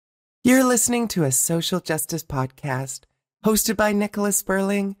You're listening to a social justice podcast hosted by Nicola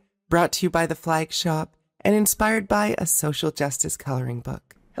Spurling, brought to you by The Flag Shop, and inspired by a social justice coloring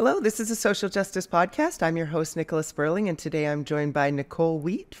book. Hello, this is a social justice podcast. I'm your host, Nicola Spurling, and today I'm joined by Nicole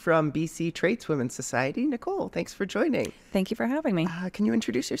Wiet from BC Tradeswomen Society. Nicole, thanks for joining. Thank you for having me. Can you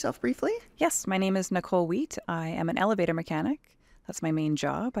introduce yourself briefly? Yes, my name is Nicole Wiet. I am an elevator mechanic. That's my main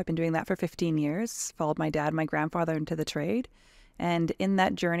job. I've been doing that for 15 years, followed my dad and my grandfather into the trade. And in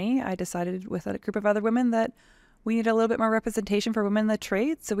that journey, I decided with a group of other women that we need a little bit more representation for women in the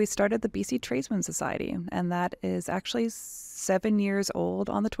trade. So we started the BC Tradeswomen Society. And that is actually 7 years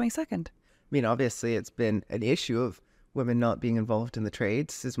old on the 22nd. I mean, obviously, it's been an issue of women not being involved in the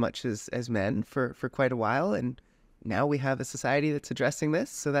trades as much as men for quite a while. And now we have a society that's addressing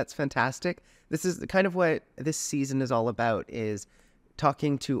this. So that's fantastic. This is kind of what this season is all about, is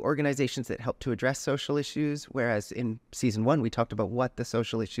talking to organizations that help to address social issues, whereas in season 1, we talked about what the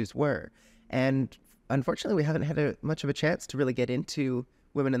social issues were. And unfortunately, we haven't had much of a chance to really get into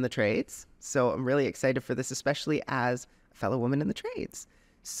women in the trades. So I'm really excited for this, especially as a fellow woman in the trades.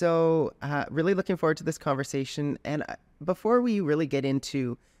 So really looking forward to this conversation. And before we really get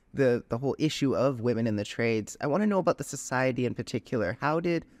into the whole issue of women in the trades, I want to know about the society in particular. How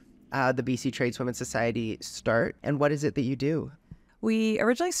did the BC Tradeswomen Society start, and what is it that you do? We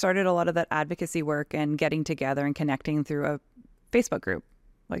originally started a lot of that advocacy work and getting together and connecting through a Facebook group,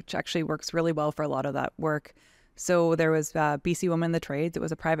 which actually works really well for a lot of that work. So there was BC Women in the Trades. It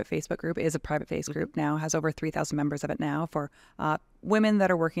was a private Facebook group. It is a private Facebook group now, has over 3,000 members of it now for women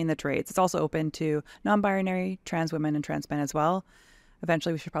that are working in the trades. It's also open to non-binary, trans women, and trans men as well.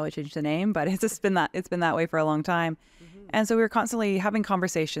 Eventually, we should probably change the name, but it's been that way for a long time. Mm-hmm. And so we were constantly having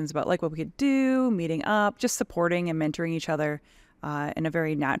conversations about like what we could do, meeting up, just supporting and mentoring each other in a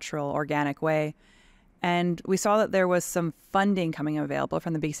very natural, organic way. And we saw that there was some funding coming available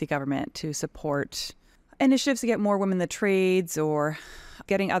from the BC government to support initiatives to get more women in the trades or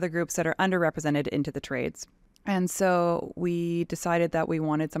getting other groups that are underrepresented into the trades. And so we decided that we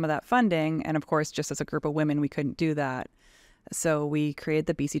wanted some of that funding. And of course, just as a group of women, we couldn't do that. So we created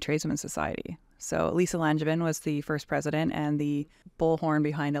the BC Tradeswomen Society. So Lisa Langevin was the first president and the bullhorn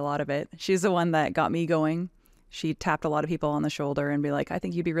behind a lot of it. She's the one that got me going. She tapped a lot of people on the shoulder and be like, I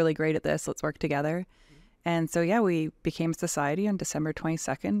think you'd be really great at this. Let's work together. And so, yeah, we became a society on December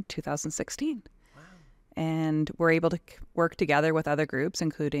 22nd, 2016. Wow. And we're able to work together with other groups,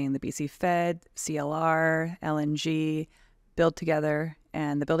 including the BC Fed, CLR, LNG, Build Together,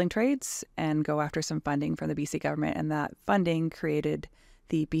 and the building trades, and go after some funding from the BC government. And that funding created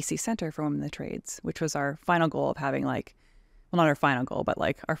the BC Centre for Women in the Trades, which was our final goal of having not our final goal, but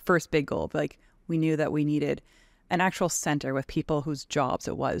our first big goal. We knew that we needed an actual center with people whose jobs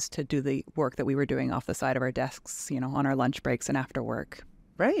it was to do the work that we were doing off the side of our desks, on our lunch breaks and after work.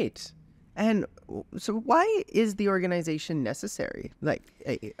 Right. And so why is the organization necessary?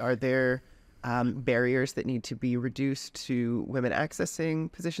 Are there barriers that need to be reduced to women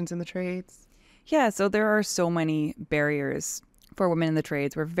accessing positions in the trades? Yeah, so there are so many barriers for women in the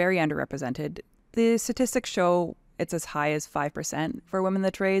trades. We're very underrepresented. The statistics show it's as high as 5% for women in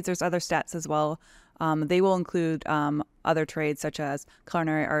the trades. There's other stats as well. They will include other trades such as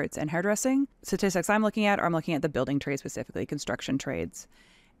culinary arts and hairdressing. Statistics I'm looking at the building trade, specifically construction trades.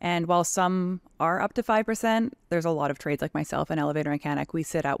 And while some are up to 5%, there's a lot of trades like myself, an elevator mechanic, we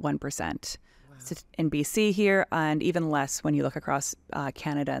sit at 1%. Wow. In BC here, and even less when you look across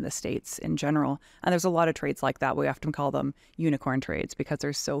Canada and the States in general. And there's a lot of trades like that. We often call them unicorn trades because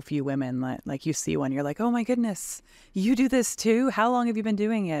there's so few women. Like you see one, you're like, oh my goodness, you do this too? How long have you been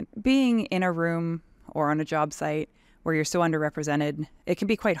doing it? Being in a room or on a job site where you're so underrepresented, it can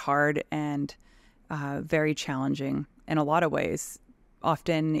be quite hard and very challenging in a lot of ways.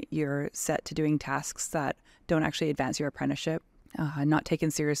 Often you're set to doing tasks that don't actually advance your apprenticeship, not taken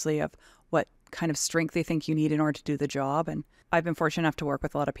seriously of what kind of strength they think you need in order to do the job. And I've been fortunate enough to work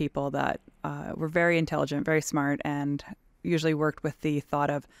with a lot of people that were very intelligent, very smart, and usually worked with the thought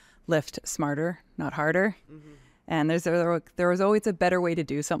of lift smarter, not harder. Mm-hmm. And there was always a better way to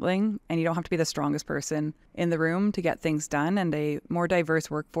do something, and you don't have to be the strongest person in the room to get things done. And a more diverse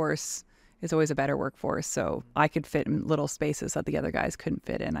workforce is always a better workforce. So I could fit in little spaces that the other guys couldn't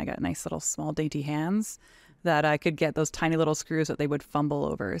fit in. I got nice little small dainty hands that I could get those tiny little screws that they would fumble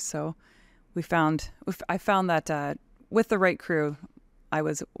over. So I found that with the right crew, I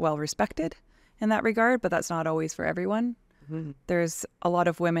was well respected in that regard, but that's not always for everyone. Mm-hmm. There's a lot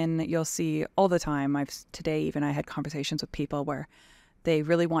of women you'll see all the time. Today even I had conversations with people where they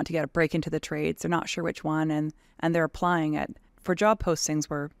really want to get a break into the trades. They're not sure which one, and they're applying for job postings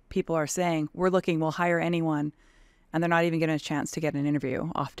where people are saying, we'll hire anyone. and they're not even getting a chance to get an interview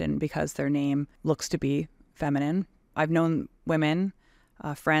often because their name looks to be feminine. I've known women,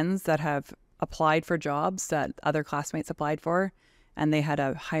 friends that have applied for jobs that other classmates applied for, and they had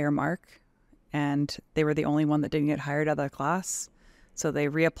a higher mark, and they were the only one that didn't get hired out of their class. So they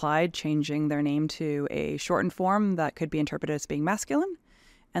reapplied, changing their name to a shortened form that could be interpreted as being masculine,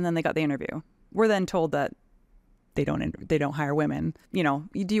 and then they got the interview. We're then told that they don't hire women. You know,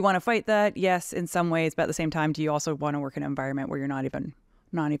 do you want to fight that? Yes, in some ways, but at the same time, do you also want to work in an environment where you're not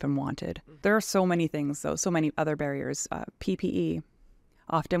even wanted? There are so many things, though, so many other barriers. PPE.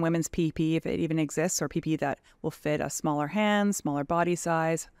 Often women's PPE, if it even exists, or PPE that will fit a smaller hand, smaller body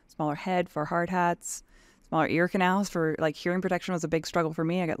size, smaller head for hard hats, smaller ear canals for like hearing protection was a big struggle for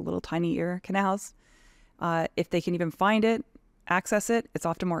me. I got little tiny ear canals. If they can even find it, access it, it's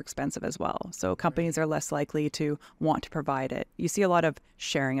often more expensive as well. So companies are less likely to want to provide it. You see a lot of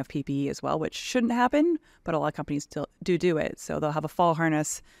sharing of PPE as well, which shouldn't happen, but a lot of companies still do it. So they'll have a fall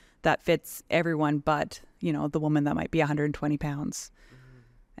harness that fits everyone but, you know, the woman that might be 120 pounds.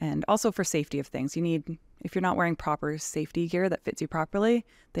 And also for safety of things, you need, if you're not wearing proper safety gear that fits you properly,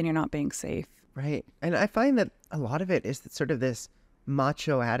 then you're not being safe. Right. And I find that a lot of it is sort of this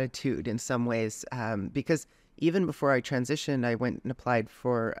macho attitude in some ways, because even before I transitioned, I went and applied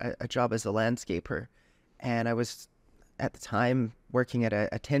for a job as a landscaper. And I was, at the time, working at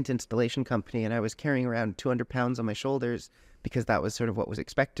a tent installation company, and I was carrying around 200 pounds on my shoulders because that was sort of what was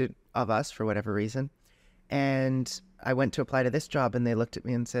expected of us for whatever reason. And I went to apply to this job, and they looked at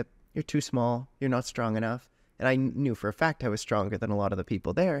me and said, "You're too small. You're not strong enough." And I knew for a fact I was stronger than a lot of the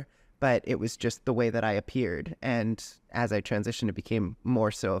people there, but it was just the way that I appeared. And as I transitioned, it became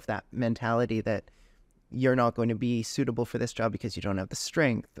more so of that mentality that you're not going to be suitable for this job because you don't have the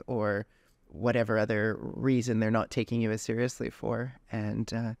strength or whatever other reason they're not taking you as seriously for.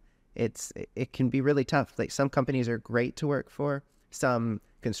 And it can be really tough. Like, some companies are great to work for, some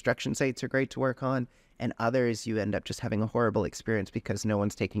construction sites are great to work on, and others you end up just having a horrible experience because no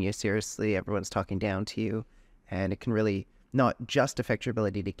one's taking you seriously, everyone's talking down to you, and it can really not just affect your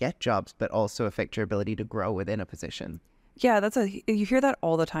ability to get jobs, but also affect your ability to grow within a position. Yeah, you hear that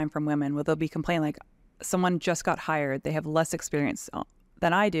all the time from women, where they'll be complaining like, someone just got hired, they have less experience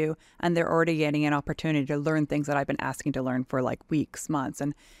than I do, and they're already getting an opportunity to learn things that I've been asking to learn for like weeks, months,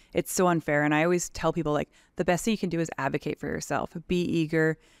 and it's so unfair. And I always tell people, like, the best thing you can do is advocate for yourself. Be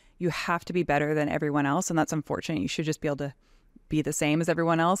eager. You have to be better than everyone else, and that's unfortunate. You should just be able to be the same as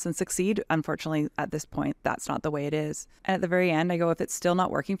everyone else and succeed. Unfortunately, at this point, that's not the way it is. And at the very end, I go, if it's still not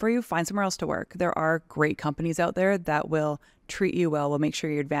working for you, find somewhere else to work. There are great companies out there that will treat you well, will make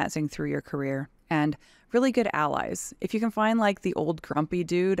sure you're advancing through your career. And really good allies. If you can find like the old grumpy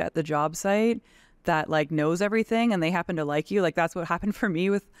dude at the job site that like knows everything and they happen to like you, like that's what happened for me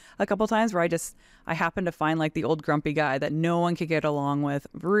with a couple times where I happened to find like the old grumpy guy that no one could get along with,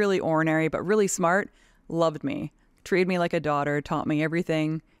 really ornery but really smart, loved me, treated me like a daughter, taught me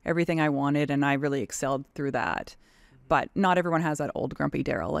everything I wanted, and I really excelled through that. But not everyone has that old grumpy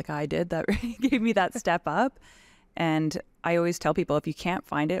Daryl like I did that gave me that step up. And I always tell people, if you can't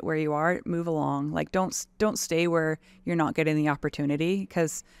find it where you are, move along. Like, don't stay where you're not getting the opportunity,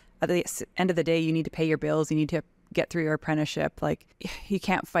 because at the end of the day, you need to pay your bills. You need to get through your apprenticeship. Like, you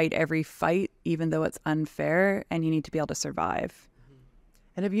can't fight every fight, even though it's unfair, and you need to be able to survive.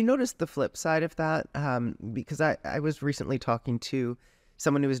 And have you noticed the flip side of that? Because I was recently talking to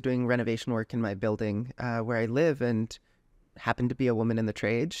someone who was doing renovation work in my building where I live, and happened to be a woman in the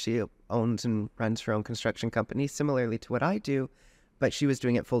trade. She owns and runs her own construction company, similarly to what I do, but she was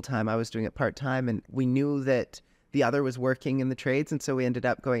doing it full time. I was doing it part time, and we knew that the other was working in the trades, and so we ended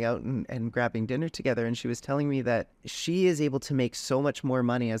up going out and grabbing dinner together. And she was telling me that she is able to make so much more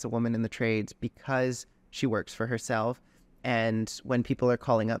money as a woman in the trades because she works for herself. And when people are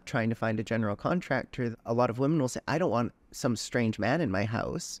calling up trying to find a general contractor, a lot of women will say, "I don't want some strange man in my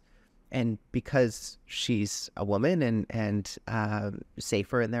house." And because she's a woman and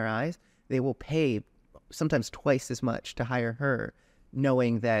safer in their eyes, they will pay sometimes twice as much to hire her,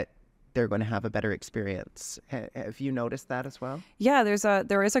 knowing that they're going to have a better experience. Have you noticed that as well? Yeah,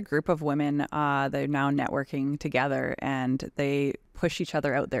 there is a group of women. They're now networking together, and they push each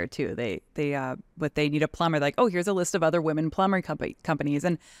other out there too. They need a plumber. Like, oh, here's a list of other women plumber companies,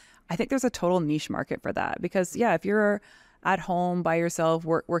 and I think there's a total niche market for that. Because yeah, if you're at home by yourself,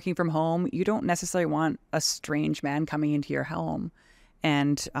 working from home, you don't necessarily want a strange man coming into your home.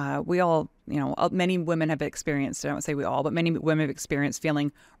 And we all, many women have experienced, I don't say we all, but many women have experienced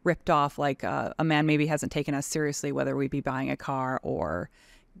feeling ripped off, like a man maybe hasn't taken us seriously, whether we be buying a car or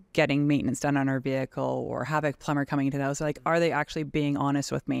getting maintenance done on our vehicle or have a plumber coming into the house. Like, are they actually being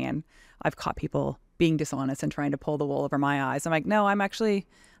honest with me? And I've caught people being dishonest and trying to pull the wool over my eyes. I'm like, no, I'm actually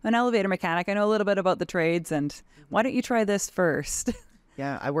an elevator mechanic. I know a little bit about the trades, and why don't you try this first?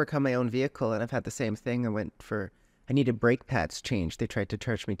 Yeah, I work on my own vehicle, and I've had the same thing. I needed brake pads changed. They tried to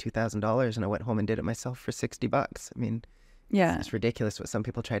charge me $2,000, and I went home and did it myself for $60. I mean, Yeah. it's ridiculous what some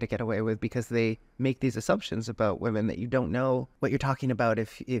people try to get away with because they make these assumptions about women that you don't know what you're talking about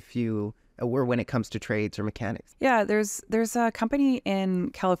if you or when it comes to trades or mechanics. Yeah, there's a company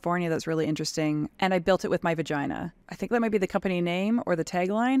in California that's really interesting, and I built it with my vagina. I think that might be the company name or the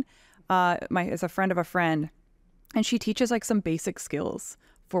tagline. It's a friend of a friend, and she teaches like some basic skills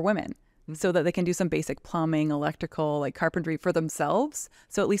for women so that they can do some basic plumbing, electrical, like carpentry for themselves.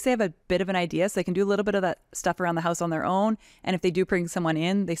 So at least they have a bit of an idea, so they can do a little bit of that stuff around the house on their own. And if they do bring someone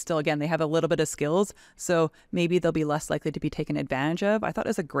in, they still, again, they have a little bit of skills. So maybe they'll be less likely to be taken advantage of. I thought it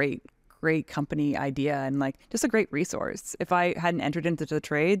was a great company idea and like just a great resource. If I hadn't entered into the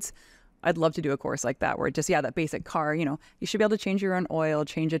trades, I'd love to do a course like that where just, that basic car, you should be able to change your own oil,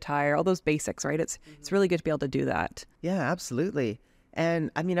 change a tire, all those basics, right? It's really good to be able to do that. Yeah, absolutely. And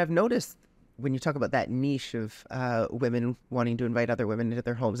I mean, I've noticed when you talk about that niche of women wanting to invite other women into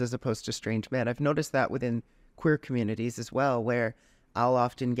their homes as opposed to strange men, I've noticed that within queer communities as well, where I'll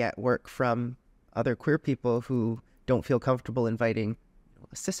often get work from other queer people who don't feel comfortable inviting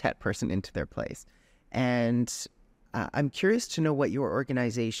a cishet person into their place. And I'm curious to know what your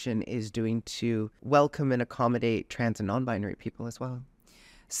organization is doing to welcome and accommodate trans and non-binary people as well.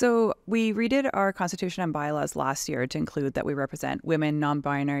 So we redid our constitution and bylaws last year to include that we represent women,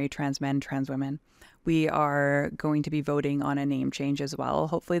 non-binary, trans men, trans women. We are going to be voting on a name change as well,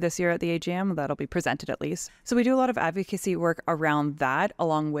 hopefully this year at the AGM. That'll be presented at least. So we do a lot of advocacy work around that,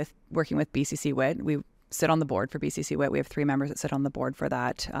 along with working with BCC Wiet. We sit on the board for BCC Wiet. We have 3 members that sit on the board for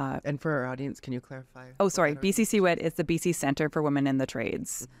that. And for our audience, can you clarify? Oh, sorry. BCC Wiet is the BC Center for Women in the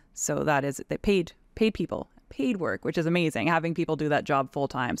Trades. So that is they paid people, paid work, which is amazing, having people do that job full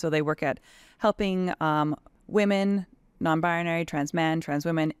time. So they work at helping women, non-binary, trans men, trans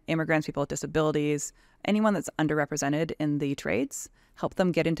women, immigrants, people with disabilities, anyone that's underrepresented in the trades, help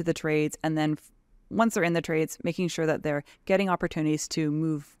them get into the trades. And then once they're in the trades, making sure that they're getting opportunities to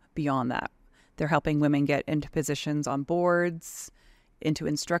move beyond that. They're helping women get into positions on boards, into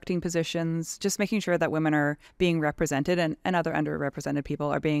instructing positions, just making sure that women are being represented and other underrepresented people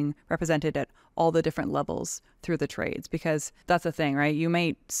are being represented at all the different levels through the trades. Because that's the thing, right? You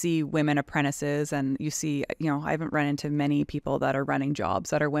might see women apprentices and you see, I haven't run into many people that are running jobs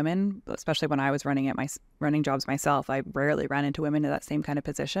that are women, especially when I was running jobs myself. I rarely ran into women in that same kind of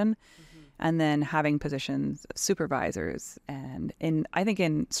position. And then having positions, supervisors, and I think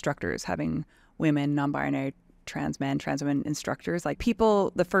instructors, having women, non-binary, trans men, trans women instructors, like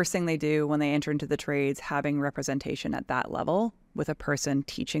people, the first thing they do when they enter into the trades, having representation at that level with a person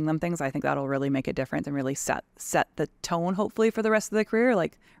teaching them things, I think that'll really make a difference and really set the tone, hopefully, for the rest of the career.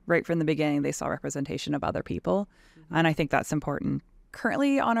 Like right from the beginning, they saw representation of other people. And I think that's important.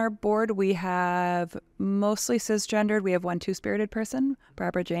 Currently on our board, we have mostly cisgendered. We have one two-spirited person,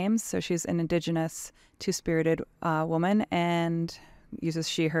 Barbara James. So she's an Indigenous two-spirited woman and uses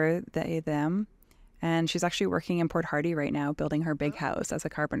she, her, they, them. And she's actually working in Port Hardy right now, building her big house as a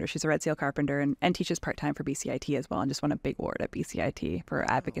carpenter. She's a Red Seal carpenter and teaches part-time for BCIT as well, and just won a big award at BCIT for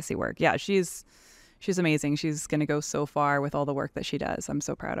advocacy work. Yeah, she's amazing. She's going to go so far with all the work that she does. I'm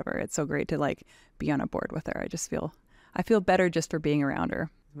so proud of her. It's so great to be on a board with her. I feel better just for being around her.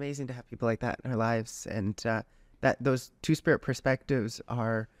 Amazing to have people like that in our lives, and that those two-spirit perspectives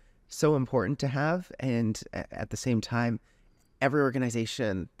are so important to have. And at the same time, every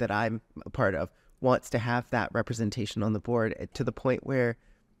organization that I'm a part of wants to have that representation on the board, to the point where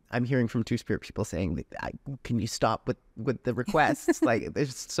I'm hearing from two-spirit people saying, can you stop with the requests?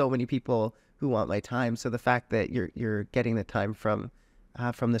 There's so many people who want my time. So the fact that you're getting the time from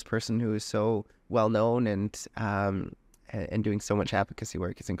this person who is so well known and doing so much advocacy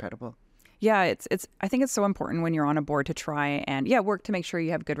work is incredible. Yeah, I think it's so important when you're on a board to try and work to make sure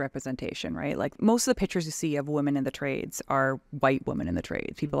you have good representation, right? Like most of the pictures you see of women in the trades are white women in the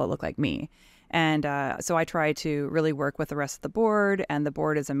trades, people that look like me. And so I try to really work with the rest of the board, and the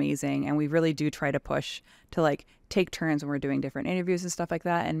board is amazing. And we really do try to push to take turns when we're doing different interviews and stuff like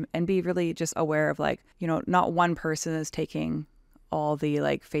that, and be really just aware of not one person is taking all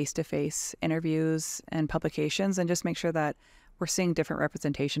the face-to-face interviews and publications, and just make sure that we're seeing different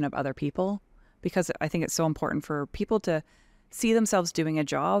representation of other people, because I think it's so important for people to see themselves doing a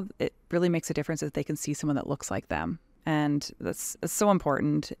job. It really makes a difference if they can see someone that looks like them. And it's so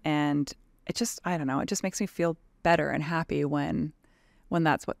important. And it just, I don't know, it just makes me feel better and happy when when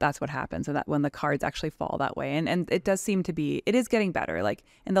that's what happens, and that when the cards actually fall that way. And it does seem to be, it is getting better. Like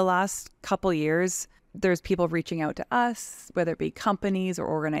in the last couple years, there's people reaching out to us, whether it be companies or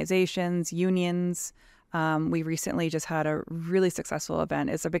organizations, unions. We recently just had a really successful event.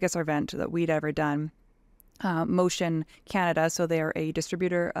 It's the biggest event that we'd ever done. Motion Canada, so they're a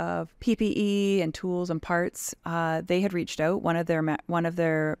distributor of PPE and tools and parts. They had reached out. One of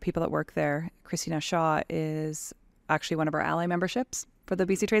their people that work there, Christina Shaw, is actually one of our ally memberships for the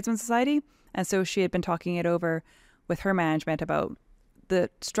BC Tradesmen Society, and so she had been talking it over with her management about the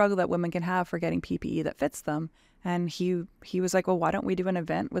struggle that women can have for getting PPE that fits them. And he was like, well, why don't we do an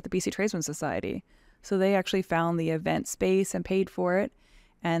event with the BC Tradesmen Society? So they actually found the event space and paid for it.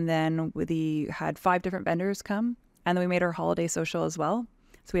 And then we had 5 different vendors come, and then we made our holiday social as well.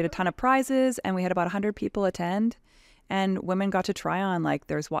 So we had a ton of prizes, and we had about 100 people attend, and women got to try on, like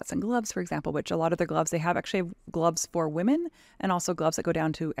there's Watson gloves, for example, which a lot of their gloves, they have actually gloves for women and also gloves that go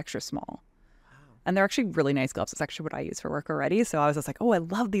down to extra small. And they're actually really nice gloves. It's actually what I use for work already. So I was just like, oh, I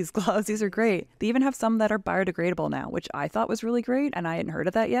love these gloves. These are great. They even have some that are biodegradable now, which I thought was really great. And I hadn't heard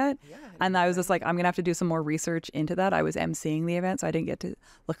of that yet. Yeah, and I was just like, I'm going to have to do some more research into that. I was emceeing the event, so I didn't get to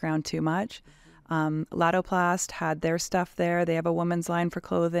look around too much. Latoplast had their stuff there. They have a women's line for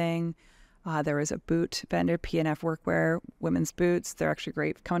clothing. There was a boot vendor, P&F Workwear, women's boots. They're actually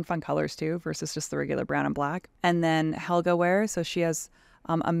great. Come in fun colors too, versus just the regular brown and black. And then Helga Wear. So she has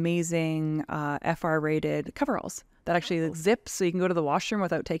amazing FR rated coveralls that actually zip, so you can go to the washroom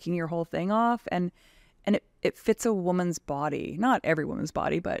without taking your whole thing off. And it fits a woman's body, not every woman's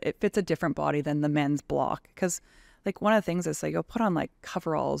body, but it fits a different body than the men's block. Because like one of the things is like you'll put on like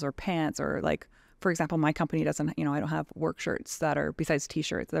coveralls or pants, or like, for example, my company doesn't, I don't have work shirts that are, besides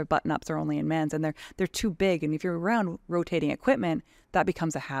t-shirts, their button ups are only in men's, and they're too big. And if you're around rotating equipment, that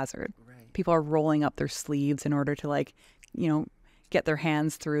becomes a hazard. Right. People are rolling up their sleeves in order to like, get their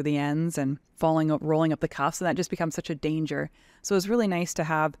hands through the ends and rolling up the cuffs, and that just becomes such a danger. So it was really nice to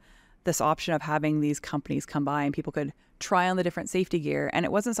have this option of having these companies come by and people could try on the different safety gear. And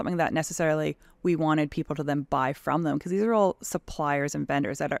it wasn't something that necessarily we wanted people to then buy from them, because these are all suppliers and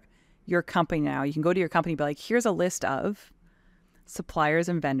vendors that are your company now. You can go to your company and be like, here's a list of suppliers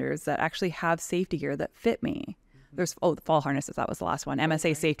and vendors that actually have safety gear that fit me. There's the fall harnesses. That was the last one.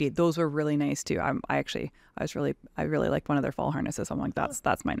 MSA Safety. Those were really nice too. I really liked one of their fall harnesses. I'm like,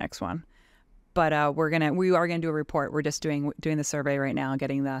 that's my next one. But we are gonna do a report. We're just doing the survey right now,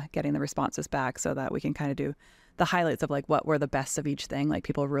 getting the responses back, so that we can kind of do the highlights of like what were the best of each thing. Like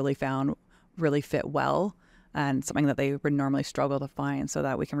people really found really fit well, and something that they would normally struggle to find, so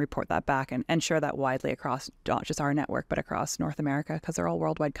that we can report that back and share that widely across not just our network, but across North America, because they're all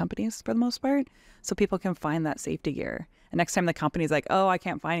worldwide companies for the most part. So people can find that safety gear. And next time the company's like, oh, I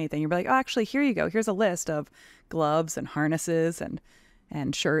can't find anything, you'll be like, oh, actually, here you go. Here's a list of gloves and harnesses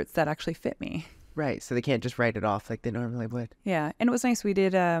and shirts that actually fit me. Right. So they can't just write it off like they normally would. Yeah. And it was nice. We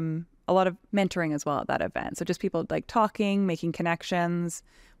did a lot of mentoring as well at that event. So just people like talking, making connections.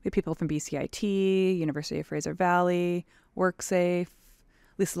 We had people from BCIT, University of Fraser Valley, WorkSafe.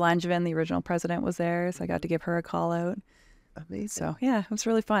 Lisa Langevin, the original president, was there, so I got to give her a call out. Amazing. So yeah, it was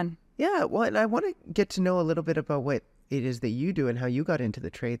really fun. Yeah, well, and I want to get to know a little bit about what it is that you do and how you got into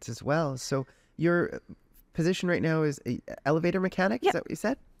the trades as well. So your position right now is an elevator mechanic, Is that what you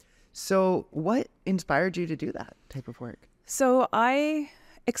said? So what inspired you to do that type of work? So I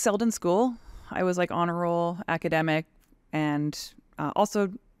excelled in school. I was like honor roll, academic, and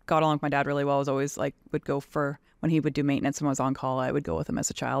also got along with my dad really well. I was always like, would go for, when he would do maintenance and was on call, I would go with him as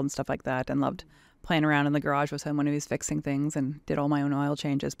a child and stuff like that, and loved playing around in the garage with him when he was fixing things, and did all my own oil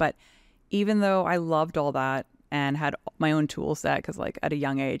changes. But even though I loved all that and had my own tool set, because like at a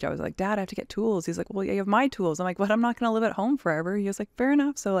young age, I was like, Dad, I have to get tools. He's like, well, you have my tools. I'm like, but I'm not going to live at home forever. He was like, fair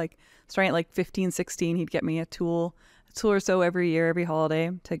enough. So like starting at like 15, 16, he'd get me a tool or so every year, every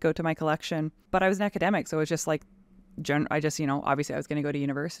holiday to go to my collection. But I was an academic, so it was just like, obviously I was going to go to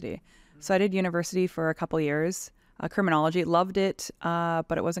university. So I did university for a couple years, criminology, loved it,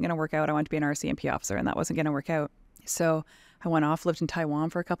 but it wasn't going to work out. I wanted to be an RCMP officer, and that wasn't going to work out. So I went off, lived in Taiwan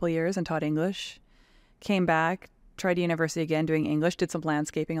for a couple of years and taught English, came back, tried university again, doing English, did some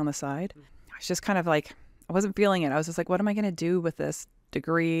landscaping on the side. I was just kind of like, I wasn't feeling it. I was just like, what am I going to do with this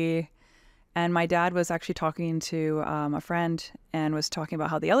degree? And my dad was actually talking to a friend and was talking about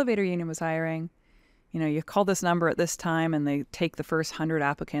how the elevator union was hiring. You call this number at this time and they take the first 100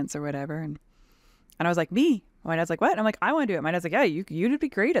 applicants or whatever. And I was like, me? My dad's like, what? And I'm like, I want to do it. My dad's like, yeah, you'd be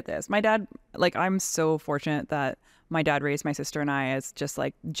great at this. My dad, like, I'm so fortunate that my dad raised my sister and I as just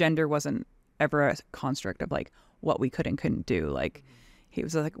like, gender wasn't ever a construct of like what we could and couldn't do. Like, He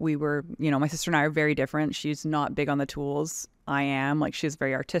was like, we were, my sister and I are very different. She's not big on the tools. I am. Like, she's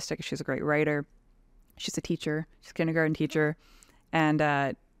very artistic. She's a great writer. She's a teacher. She's a kindergarten teacher.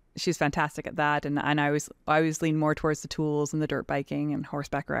 And she's fantastic at that. And I always lean more towards the tools and the dirt biking and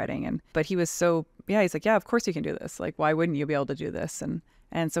horseback riding. But he was he's like, yeah, of course you can do this. Like, why wouldn't you be able to do this?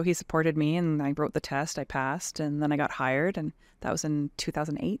 And so he supported me, and I wrote the test. I passed, and then I got hired, and that was in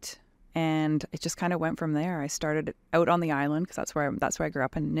 2008. And it just kind of went from there. I started out on the island because that's where I grew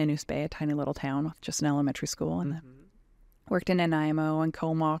up in Nanoose Bay, a tiny little town with just an elementary school, and then worked in Nanaimo and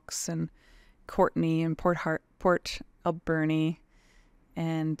Comox and Courtenay and Port Alberni,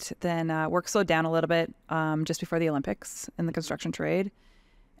 and then work slowed down a little bit just before the Olympics in the construction trade.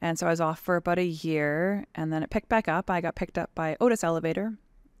 And so I was off for about a year, and then it picked back up. I got picked up by Otis Elevator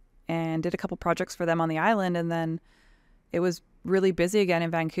and did a couple projects for them on the island, and then it was really busy again in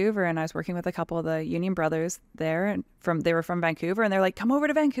Vancouver, and I was working with a couple of the Union brothers there, and they were from Vancouver, and they're like, come over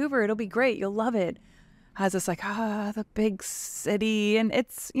to Vancouver, it'll be great, you'll love it. I was just like, the big city. And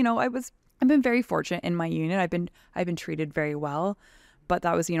it's, I've been very fortunate in my unit. I've been treated very well, but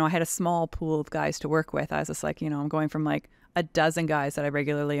that was, I had a small pool of guys to work with. I was just like, I'm going from like a dozen guys that I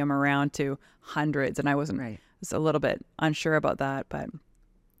regularly am around to hundreds, and I was a little bit unsure about that, but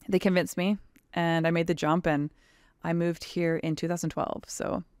they convinced me, and I made the jump, and I moved here in 2012.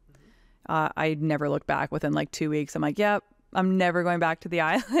 So I never looked back. Within like 2 weeks, I'm like, yep, I'm never going back to the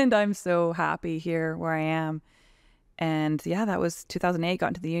island. I'm so happy here where I am. And yeah, that was 2008, got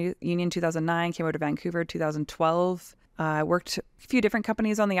into the union 2009, came over to Vancouver 2012. Worked a few different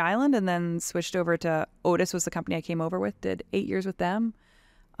companies on the island, and then switched over to Otis was the company I came over with, did 8 years with them.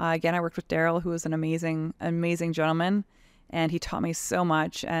 Again, I worked with Daryl, who was an amazing gentleman. And he taught me so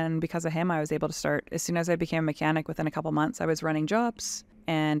much. And because of him, I was able to start, as soon as I became a mechanic, within a couple months, I was running jobs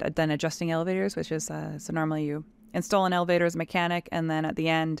and then adjusting elevators, which is, so normally you install an elevator as a mechanic, and then at the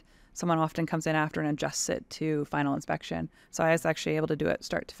end, someone often comes in after and adjusts it to final inspection. So I was actually able to do it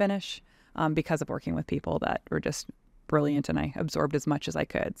start to finish because of working with people that were just brilliant, and I absorbed as much as I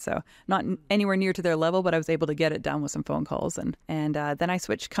could. So not anywhere near to their level, but I was able to get it done with some phone calls. And then I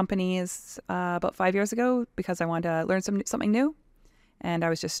switched companies about 5 years ago because I wanted to learn something new. And I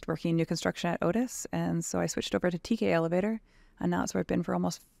was just working new construction at Otis. And so I switched over to TK Elevator. And now that's where I've been for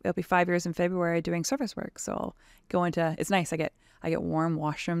it'll be 5 years in February doing service work. So I'll go into, it's nice. I get warm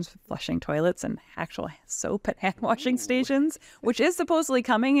washrooms, flushing toilets, and actual soap and hand washing stations, which is supposedly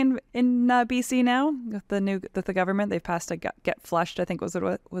coming in BC now with the government. They've passed a get flushed, I think was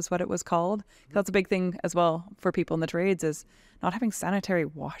what it was called. That's a big thing as well for people in the trades, is not having sanitary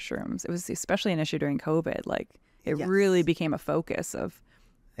washrooms. It was especially an issue during COVID. Like it really became a focus of.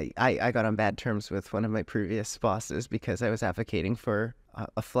 I got on bad terms with one of my previous bosses because I was advocating for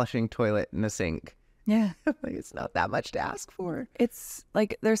a flushing toilet and a sink. Yeah. Like, it's not that much to ask for. It's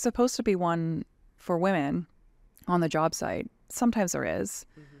like there's supposed to be one for women on the job site. Sometimes there is.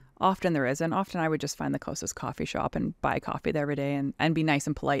 Often there isn't. Often I would just find the closest coffee shop and buy coffee there every day and be nice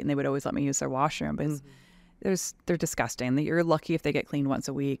and polite, and they would always let me use their washroom. But they're disgusting. You're lucky if they get cleaned once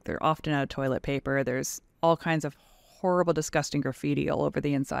a week. They're often out of toilet paper. There's all kinds of horrible, disgusting graffiti all over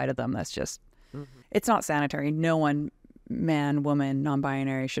the inside of them. That's just, it's not sanitary. No one, man, woman,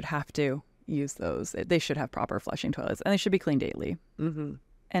 non-binary, should have to use those. They should have proper flushing toilets, and they should be cleaned daily.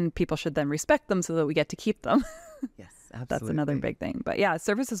 And people should then respect them so that we get to keep them. Yes, absolutely. That's another big thing. But yeah,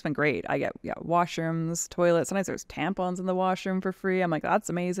 service has been great. I get washrooms, toilets. Sometimes there's tampons in the washroom for free. I'm like, that's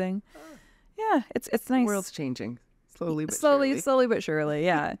amazing. Yeah, it's nice. The world's changing slowly but surely. Slowly but surely.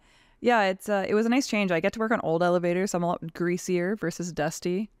 Yeah. Yeah, it was a nice change. I get to work on old elevators, so I'm a lot greasier versus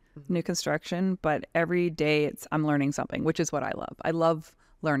dusty, new construction. But every day I'm learning something, which is what I love. I love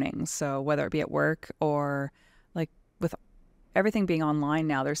learning. So whether it be at work or like with everything being online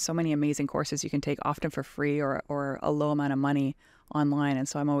now, there's so many amazing courses you can take, often for free or a low amount of money online. And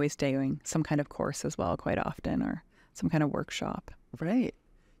so I'm always doing some kind of course as well, quite often, or some kind of workshop. Right.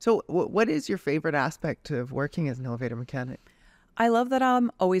 So what is your favorite aspect of working as an elevator mechanic? I love that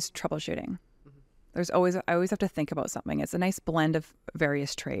I'm always troubleshooting. I always have to think about something. It's a nice blend of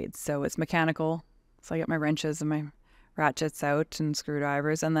various trades. So it's mechanical. So I get my wrenches and my ratchets out and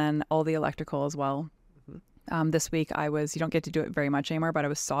screwdrivers, and then all the electrical as well. This week you don't get to do it very much anymore, but I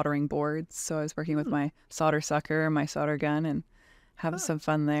was soldering boards. So I was working with my solder sucker, my solder gun, and having some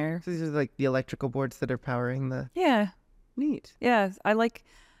fun there. So these are like the electrical boards that are powering the... Yeah. Neat. Yeah.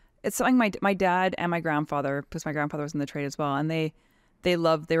 It's something my dad and my grandfather, because my grandfather was in the trade as well, and they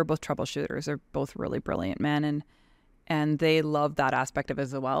were both troubleshooters. They're both really brilliant men, and they love that aspect of it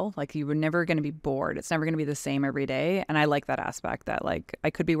as well. Like, you were never going to be bored. It's never going to be the same every day. And I like that aspect, that like I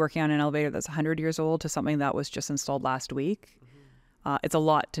could be working on an elevator that's 100 years old to something that was just installed last week. It's a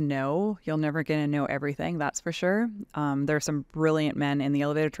lot to know. You'll never get to know everything, that's for sure. There are some brilliant men in the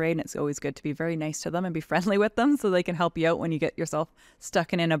elevator trade, and it's always good to be very nice to them and be friendly with them so they can help you out when you get yourself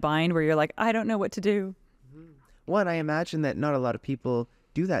stuck in a bind where you're like, I don't know what to do. One, I imagine that not a lot of people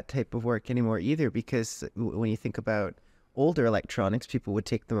do that type of work anymore either, because when you think about older electronics, people would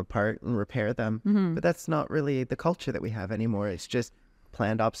take them apart and repair them. But that's not really the culture that we have anymore. It's just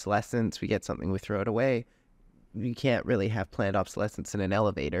planned obsolescence. We get something, we throw it away. You can't really have planned obsolescence in an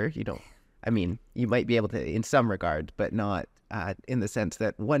elevator. You don't, I mean, you might be able to in some regard, but not in the sense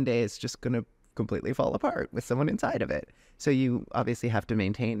that one day it's just going to completely fall apart with someone inside of it. So you obviously have to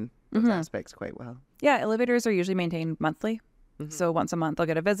maintain those aspects quite well. Yeah, elevators are usually maintained monthly. So once a month they'll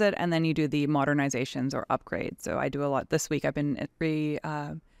get a visit, and then you do the modernizations or upgrades. So I do a lot. This week I've been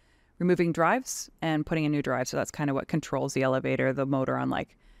removing drives and putting in new drives. So that's kind of what controls the elevator, the motor on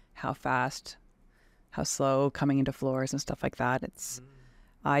like how fast, how slow, coming into floors and stuff like that.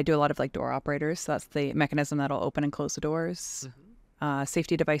 I do a lot of like door operators. So that's the mechanism that'll open and close the doors.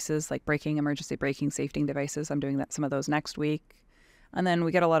 Safety devices like braking, emergency braking, safety devices. I'm doing some of those next week. And then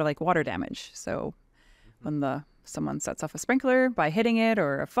we get a lot of like water damage. So when someone sets off a sprinkler by hitting it,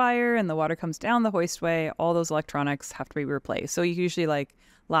 or a fire and the water comes down the hoistway, all those electronics have to be replaced. So usually like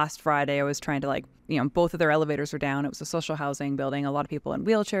last Friday, I was trying to both of their elevators were down. It was a social housing building. A lot of people in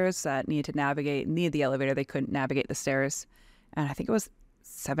wheelchairs that needed the elevator. They couldn't navigate the stairs. And I think it was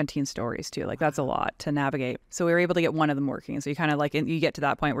 17 stories too. Like that's a lot to navigate. So we were able to get one of them working. So you kind of like, you get to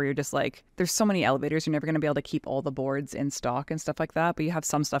that point where you're just like, there's so many elevators, you're never going to be able to keep all the boards in stock and stuff like that. But you have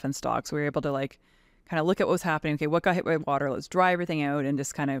some stuff in stock. So we were able to like kind of look at what was happening. Okay, what got hit by water? Let's dry everything out and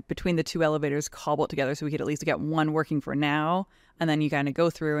just kind of between the two elevators cobble it together so we could at least get one working for now. And then you kind of go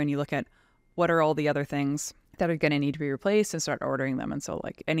through and you look at what are all the other things that are going to need to be replaced and start ordering them. And so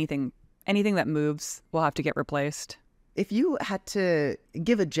like anything that moves will have to get replaced. If you had to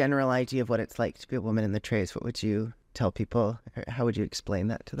give a general idea of what it's like to be a woman in the trades, what would you tell people? How would you explain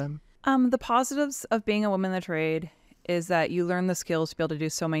that to them? The positives of being a woman in the trade is that you learn the skills to be able to do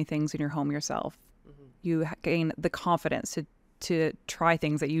so many things in your home yourself. You gain the confidence to try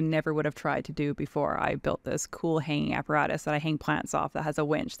things that you never would have tried to do before. I built this cool hanging apparatus that I hang plants off that has a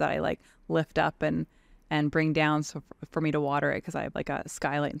winch that I like lift up and bring down for me to water it, because I have like a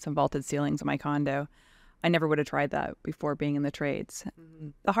skylight and some vaulted ceilings in my condo. I never would have tried that before being in the trades.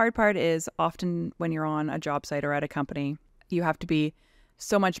 The hard part is often when you're on a job site or at a company, you have to be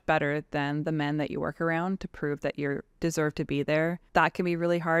so much better than the men that you work around to prove that you deserve to be there. That can be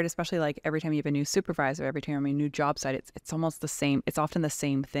really hard, especially like every time you have a new supervisor, every time you have a new job site, it's almost the same. It's often the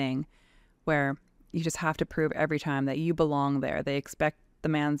same thing where you just have to prove every time that you belong there. They expect the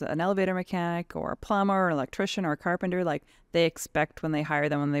man's an elevator mechanic or a plumber or an electrician or a carpenter. Like they expect when they hire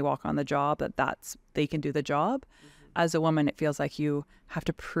them, when they walk on the job, that they can do the job. As a woman, it feels like you have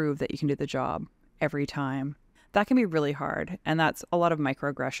to prove that you can do the job every time. That can be really hard. And that's a lot of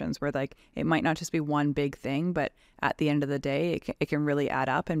microaggressions where like it might not just be one big thing, but at the end of the day, it can really add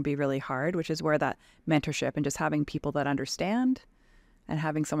up and be really hard, which is where that mentorship and just having people that understand and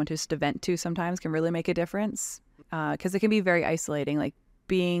having someone just to vent to sometimes can really make a difference. Because it can be very isolating, like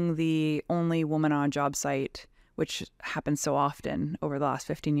being the only woman on a job site, which happens so often over the last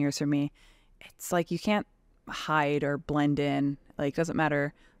 15 years for me. It's like you can't hide or blend in. Like, doesn't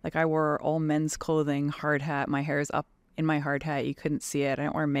matter. Like I wore all men's clothing, hard hat. My hair is up in my hard hat. You couldn't see it. I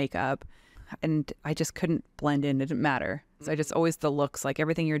don't wear makeup. And I just couldn't blend in. It didn't matter. So I just always the looks, like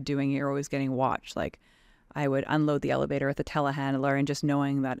everything you're doing, you're always getting watched. Like I would unload the elevator at the telehandler and just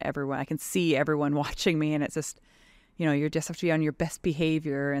knowing that I can see everyone watching me. And it's just, you just have to be on your best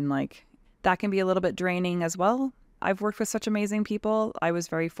behavior. And like that can be a little bit draining as well. I've worked with such amazing people. I was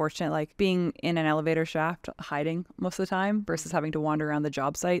very fortunate, like being in an elevator shaft, hiding most of the time versus having to wander around the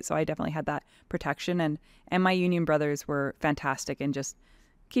job site. So I definitely had that protection. And my union brothers were fantastic in just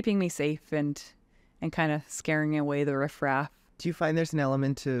keeping me safe and kind of scaring away the riffraff. Do you find there's an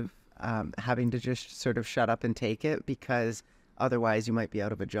element of having to just sort of shut up and take it because otherwise you might be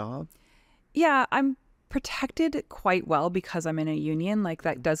out of a job? Yeah, I'm protected quite well because I'm in a union. Like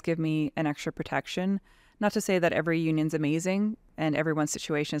that does give me an extra protection. Not to say that every union's amazing and everyone's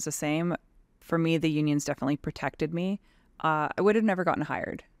situation is the same. For me, the unions definitely protected me. I would have never gotten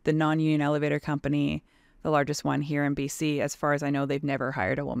hired. The non-union elevator company, the largest one here in BC, as far as I know, they've never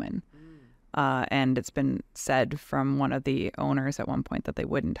hired a woman. And it's been said from one of the owners at one point that they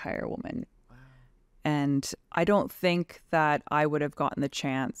wouldn't hire a woman. Wow. And I don't think that I would have gotten the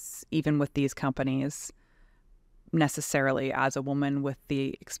chance, even with these companies, necessarily as a woman with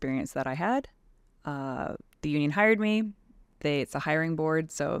the experience that I had. The union hired me. It's a hiring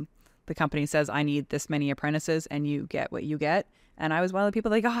board, so the company says, I need this many apprentices and you get what you get. And I was one of the people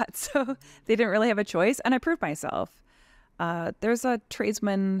they got. So they didn't really have a choice. And I proved myself. There's a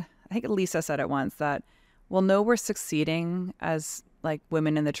tradesman, I think Lisa said it once, that we'll know we're succeeding as like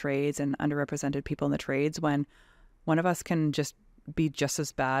women in the trades and underrepresented people in the trades when one of us can just be just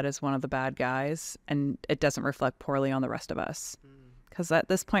as bad as one of the bad guys and it doesn't reflect poorly on the rest of us. Because at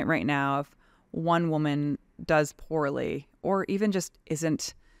this point right now, if one woman does poorly or even just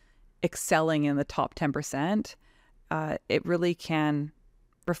isn't excelling in the top 10%, it really can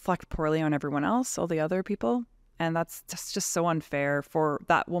reflect poorly on everyone else, all the other people. And that's just so unfair for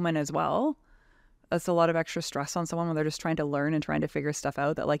that woman as well. That's a lot of extra stress on someone when they're just trying to learn and trying to figure stuff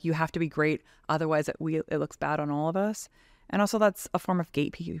out, that like you have to be great, otherwise it looks bad on all of us. And also that's a form of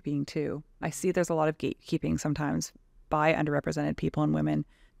gatekeeping too. I see there's a lot of gatekeeping sometimes by underrepresented people and women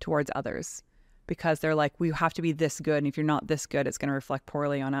towards others, because they're like, we have to be this good, and if you're not this good, it's going to reflect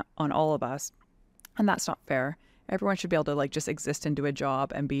poorly on all of us. And that's not fair. Everyone should be able to like just exist and do a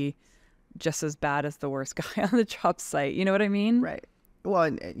job and be just as bad as the worst guy on the job site. You know what I mean? Right. Well,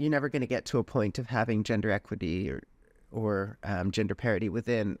 and you're never going to get to a point of having gender equity or gender parity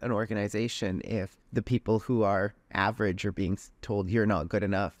within an organization if the people who are average are being told you're not good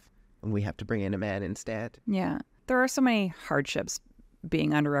enough and we have to bring in a man instead. Yeah. There are so many hardships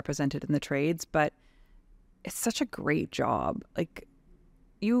being underrepresented in the trades, but it's such a great job. Like,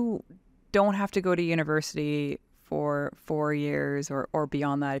 you don't have to go to university for 4 years or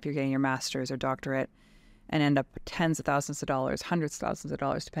beyond that if you're getting your master's or doctorate and end up tens of thousands of dollars, hundreds of thousands of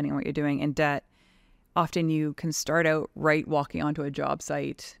dollars, depending on what you're doing, in debt. Often you can start out right walking onto a job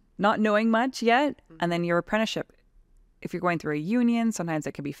site, not knowing much yet, and then your apprenticeship. If you're going through a union, sometimes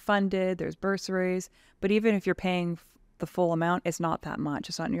it can be funded, there's bursaries, but even if you're paying the full amount, it's not that much.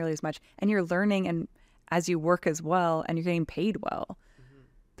 It's not nearly as much. And you're learning and as you work as well, and you're getting paid well.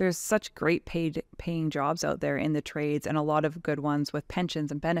 There's such great paying jobs out there in the trades, and a lot of good ones with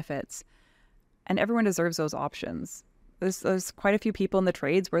pensions and benefits. And everyone deserves those options. There's quite a few people in the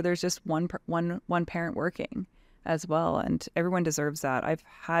trades where there's just one parent working as well, and everyone deserves that. I've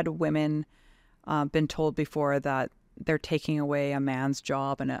had women been told before that they're taking away a man's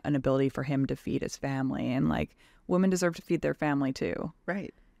job and an ability for him to feed his family, and like, women deserve to feed their family too.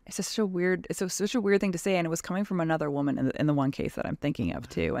 Right. It's just such a weird thing to say, and it was coming from another woman in the one case that I'm thinking of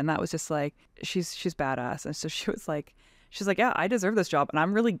too, and that was just like, she's badass, and so she's like, yeah, I deserve this job, and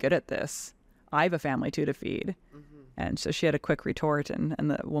I'm really good at this. I have a family too to feed. And so she had a quick retort, and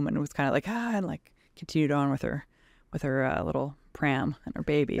the woman was kind of like, and like continued on with her little pram and her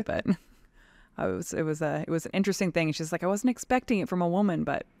baby. But it was an interesting thing. She's like, I wasn't expecting it from a woman,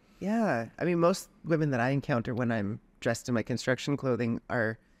 but yeah. I mean, most women that I encounter when I'm dressed in my construction clothing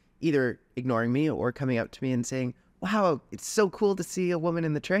are either ignoring me or coming up to me and saying, wow, it's so cool to see a woman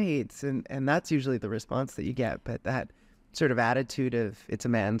in the trades. And that's usually the response that you get. But that sort of attitude of it's a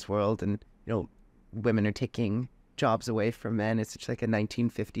man's world and, you know, women are taking jobs away from men, it's such like a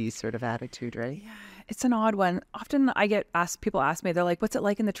 1950s sort of attitude, right? Yeah, it's an odd one. Often I get people ask me, they're like, what's it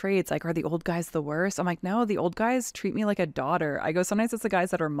like in the trades? Like, are the old guys the worst? I'm like, no, the old guys treat me like a daughter. I go, sometimes it's the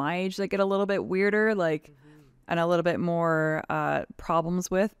guys that are my age that get a little bit weirder, like, and a little bit more problems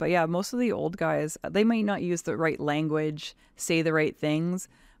with. But yeah, most of the old guys, they might not use the right language, say the right things,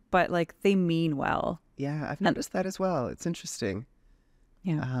 but like, they mean well. Yeah, I've noticed that as well. It's interesting.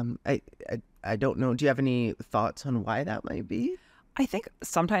 Yeah. I don't know. Do you have any thoughts on why that might be? I think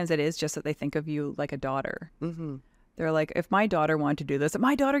sometimes it is just that they think of you like a daughter. Mm-hmm. They're like, if my daughter wanted to do this,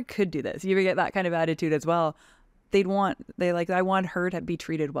 my daughter could do this. You get that kind of attitude as well. I want her to be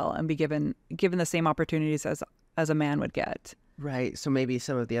treated well and be given the same opportunities as a man would get. Right. So maybe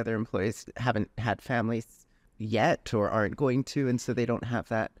some of the other employees haven't had families yet or aren't going to, and so they don't have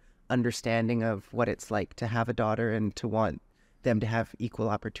that understanding of what it's like to have a daughter and to want them to have equal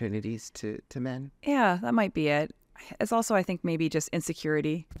opportunities to men. Yeah, that might be it. It's also, I think, maybe just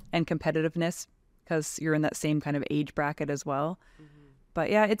insecurity and competitiveness because you're in that same kind of age bracket as well. Mm-hmm. But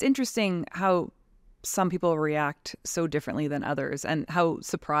yeah, it's interesting how some people react so differently than others and how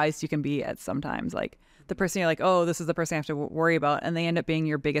surprised you can be at sometimes. Like the person you're like, oh, this is the person I have to worry about. And they end up being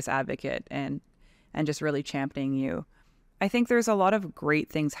your biggest advocate and just really championing you. I think there's a lot of great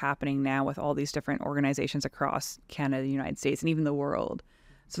things happening now with all these different organizations across Canada, the United States, and even the world.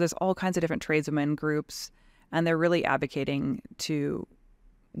 So there's all kinds of different tradeswomen groups, and they're really advocating to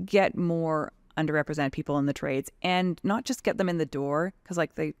get more underrepresented people in the trades and not just get them in the door, because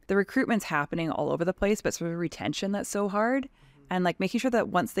like the recruitment's happening all over the place, but it's the retention that's so hard. And like making sure that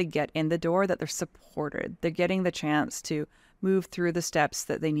once they get in the door that they're supported, they're getting the chance to move through the steps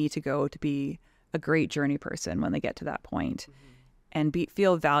that they need to go to be a great journey person when they get to that point. and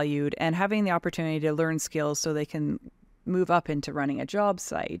feel valued, and having the opportunity to learn skills so they can move up into running a job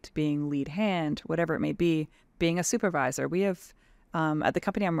site, being lead hand, whatever it may be, being a supervisor. We have, at the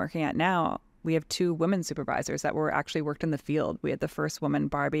company I'm working at now, we have 2 women supervisors that were actually worked in the field. We had the first woman,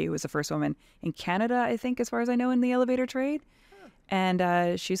 Barbie, who was the first woman in Canada, I think, as far as I know, in the elevator trade.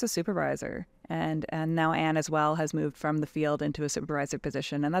 And she's a supervisor. And now Anne as well has moved from the field into a supervisor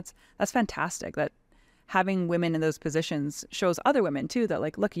position. And that's fantastic. That having women in those positions shows other women too that,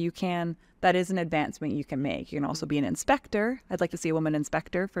 like, look, that is an advancement you can make. You can also be an inspector. I'd like to see a woman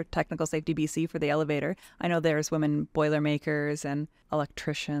inspector for Technical Safety BC for the elevator. I know there's women boilermakers and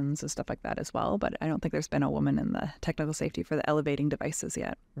electricians and stuff like that as well, but I don't think there's been a woman in the technical safety for the elevating devices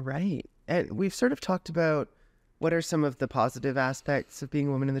yet. Right. And we've sort of talked about what are some of the positive aspects of being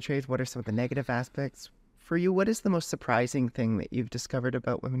a woman in the trades? What are some of the negative aspects? For you, what is the most surprising thing that you've discovered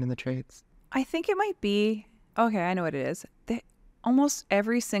about women in the trades? I think it might be, okay, I know what it is. Almost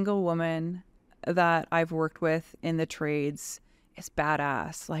every single woman that I've worked with in the trades is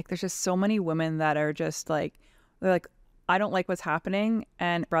badass. Like, there's just so many women that are just like, they're like, I don't like what's happening.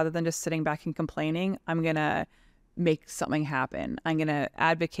 And rather than just sitting back and complaining, I'm going to make something happen. I'm going to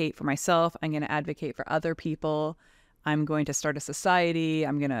advocate for myself. I'm going to advocate for other people. I'm going to start a society.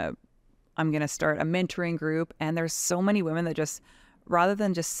 I'm going to start a mentoring group. And there's so many women that just, rather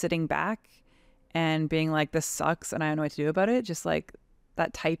than just sitting back and being like, this sucks and I don't know what to do about it, just like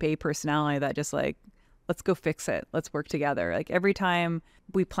that type A personality that just like, let's go fix it. Let's work together. Like, every time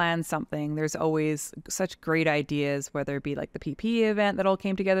we plan something, there's always such great ideas, whether it be like the PPE event that all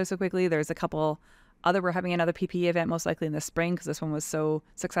came together so quickly. There's a couple we're having another PPE event most likely in the spring because this one was so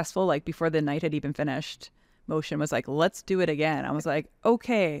successful. Like, before the night had even finished, Motion was like, let's do it again. I was like,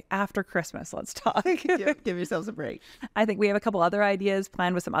 okay, after Christmas, let's talk. Give yourselves a break. I think we have a couple other ideas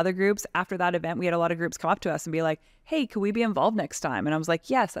planned with some other groups. After that event, we had a lot of groups come up to us and be like, hey, could we be involved next time? And I was like,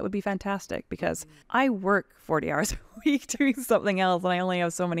 yes, that would be fantastic, because I work 40 hours a week doing something else and I only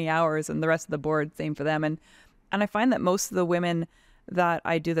have so many hours, and the rest of the board, same for them. And I find that most of the women that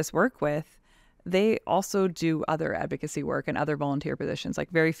I do this work with, they also do other advocacy work and other volunteer positions.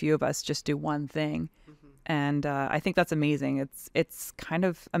 Like, very few of us just do one thing. And I think that's amazing. It's kind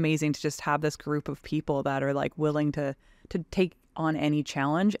of amazing to just have this group of people that are like willing to take on any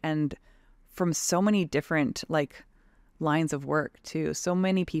challenge, and from so many different like lines of work too. So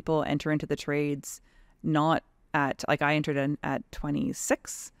many people enter into the trades not at, like, I entered in at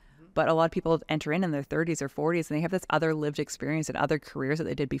 26, but a lot of people enter in their 30s or 40s, and they have this other lived experience and other careers that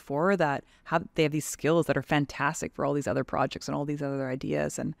they did before that they have these skills that are fantastic for all these other projects and all these other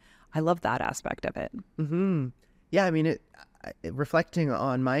ideas. And I love that aspect of it. Mm-hmm. Yeah, I mean, reflecting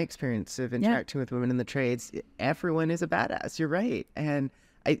on my experience of interacting with women in the trades, everyone is a badass. You're right. And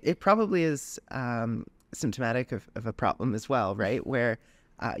it probably is symptomatic of a problem as well, right? Where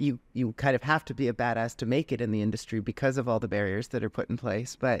you kind of have to be a badass to make it in the industry because of all the barriers that are put in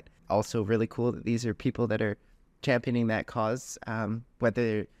place. But also really cool that these are people that are championing that cause,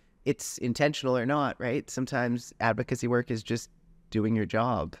 whether it's intentional or not, right? Sometimes advocacy work is just doing your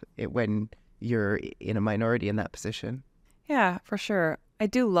job when you're in a minority in that position. Yeah, for sure. I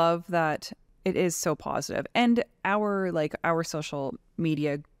do love that it is so positive. And our social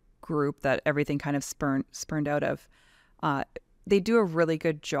media group that everything kind of spurned out of, they do a really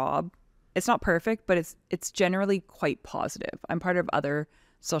good job. It's not perfect, but it's generally quite positive. I'm part of other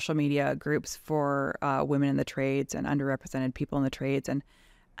social media groups for women in the trades and underrepresented people in the trades, and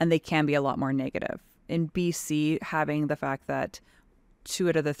they can be a lot more negative. In BC, having the fact that 2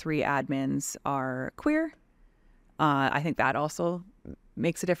 out of the 3 admins are queer, I think that also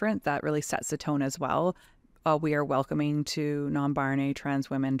makes a difference. That really sets the tone as well. We are welcoming to non-binary, trans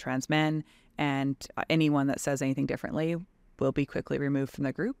women, trans men, and anyone that says anything differently will be quickly removed from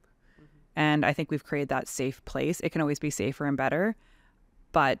the group. Mm-hmm. And I think we've created that safe place. It can always be safer and better,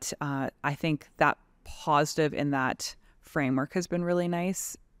 but I think that positive in that framework has been really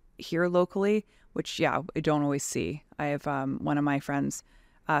nice here locally, which, I don't always see. I have one of my friends,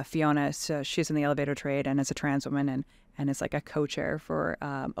 Fiona, she's in the elevator trade and is a trans woman and is like a co-chair for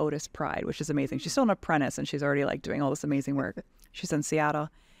Otis Pride, which is amazing. She's still an apprentice and she's already like doing all this amazing work. She's in Seattle.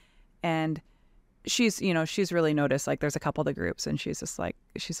 And she's really noticed, like, there's a couple of the groups and she's like,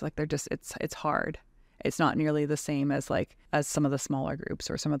 they're just, it's hard. It's not nearly the same as some of the smaller groups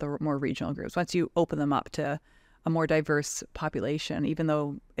or some of the more regional groups. Once you open them up to a more diverse population, even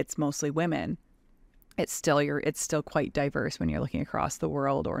though it's mostly women, it's still quite diverse when you're looking across the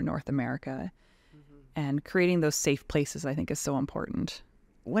world or North America. Mm-hmm. And creating those safe places, I think, is so important.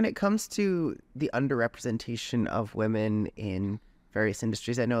 When it comes to the underrepresentation of women in various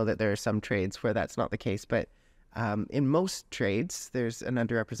industries, I know that there are some trades where that's not the case, but In most trades, there's an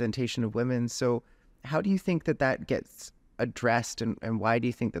underrepresentation of women. So how do you think that that gets addressed, and why do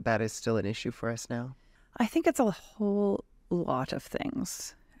you think that that is still an issue for us now? I think it's a whole lot of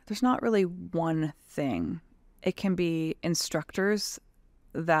things. There's not really one thing. It can be instructors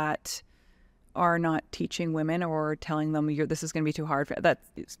that are not teaching women or telling them this is going to be too hard for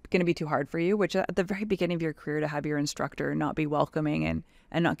that's going to be too hard for you, which at the very beginning of your career, to have your instructor not be welcoming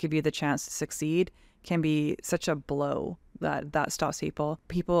and not give you the chance to succeed can be such a blow that stops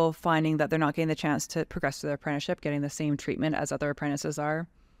people finding that they're not getting the chance to progress to their apprenticeship, getting the same treatment as other apprentices are.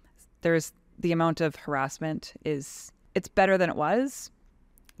 There's the amount of harassment it's better than it was,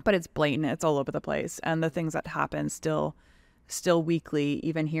 but it's blatant. It's all over the place. And the things that happen still weekly,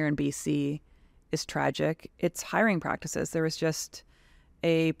 even here in BC, is tragic. It's hiring practices. There was just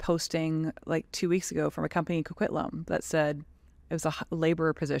a posting like 2 weeks ago from a company in Coquitlam that said it was a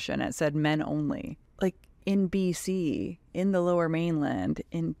laborer position. It said men only. Like in BC, in the Lower Mainland,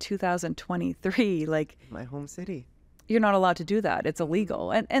 in 2023, like My home city. you're not allowed to do that. It's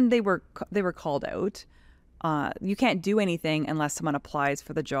illegal. And they were called out. You can't do anything unless someone applies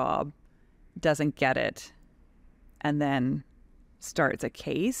for the job, doesn't get it, and then starts a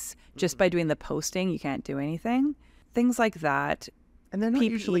case. Just by doing the posting, you can't do anything. Things like that. And they're not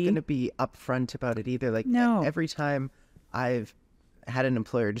usually going to be upfront about it either. Like No. every time I've had an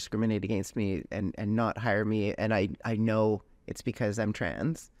employer discriminate against me and not hire me, and I know it's because I'm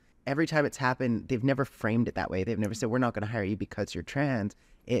trans, every time it's happened, they've never framed it that way. They've never said, we're not going to hire you because you're trans.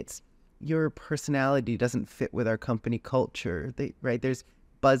 It's your personality doesn't fit with our company culture. Right? There's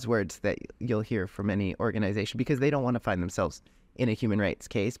buzzwords that you'll hear from any organization because they don't want to find themselves in a human rights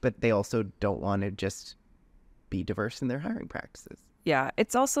case, but they also don't want to just be diverse in their hiring practices. Yeah,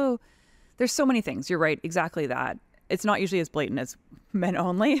 it's also, there's so many things. You're right, exactly that. It's not usually as blatant as men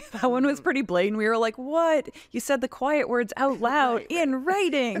only. That one was pretty blatant. We were like, what? You said the quiet words out loud in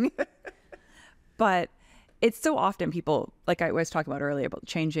writing. But it's so often people, like I was talking about earlier, about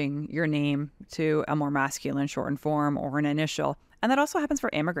changing your name to a more masculine shortened form or an initial. And that also happens for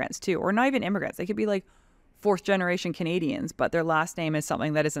immigrants too, or not even immigrants. They could be like fourth generation Canadians, but their last name is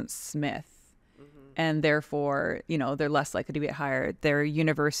something that isn't Smith. And therefore, they're less likely to get hired. Their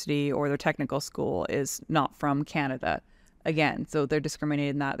university or their technical school is not from Canada. Again, so they're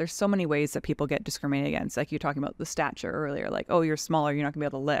discriminated in that. There's so many ways that people get discriminated against. Like you talking about the stature earlier, like, oh, you're smaller, you're not gonna be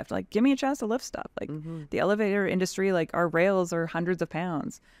able to lift. Like, give me a chance to lift stuff. Like the elevator industry, like our rails are hundreds of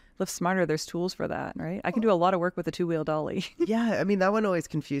pounds. Lift smarter, there's tools for that, right? I can do a lot of work with a two-wheel dolly. Yeah, I mean, that one always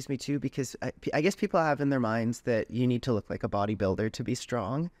confused me too, because I guess people have in their minds that you need to look like a bodybuilder to be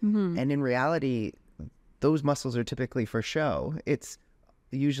strong. And in reality, those muscles are typically for show. It's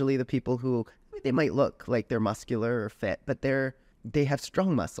usually the people who, they might look like they're muscular or fit, but they have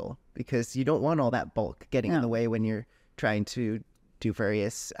strong muscle, because you don't want all that bulk getting in the way when you're trying to do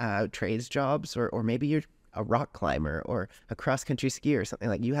various trades jobs, or maybe you're a rock climber or a cross-country skier or something.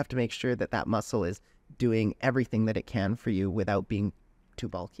 Like, you have to make sure that that muscle is doing everything that it can for you without being too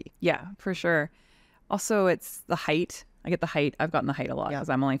bulky. Yeah, for sure. Also, it's the height. I get the height. I've gotten the height a lot because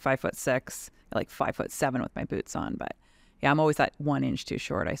I'm only 5'6", like 5'7" with my boots on. But yeah, I'm always that 1 inch too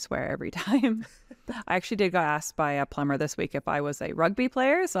short, I swear, every time. I actually did get asked by a plumber this week if I was a rugby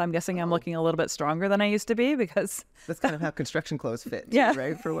player. So I'm guessing I'm looking a little bit stronger than I used to be, because that's kind of how construction clothes fit, too, yeah,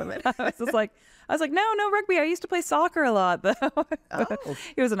 right, for women. I was like, no rugby. I used to play soccer a lot, though. Oh.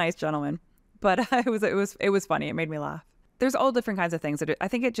 He was a nice gentleman, but it was funny. It made me laugh. There's all different kinds of things that I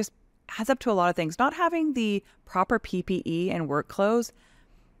think it just adds up to a lot of things. Not having the proper PPE and work clothes,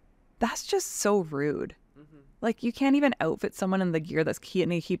 that's just so rude. Like, you can't even outfit someone in the gear that's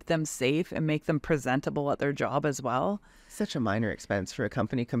going to keep them safe and make them presentable at their job as well. Such a minor expense for a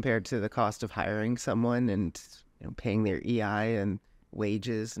company compared to the cost of hiring someone and paying their EI and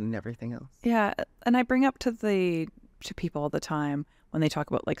wages and everything else. Yeah, and I bring up to people all the time when they talk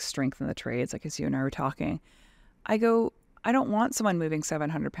about like strength in the trades, like as you and I were talking. I go, I don't want someone moving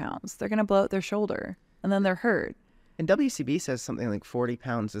 700 pounds. They're going to blow out their shoulder and then they're hurt. And WCB says something like 40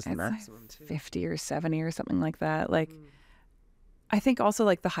 pounds is the maximum, like too. 50 or 70 or something like that. Like, I think also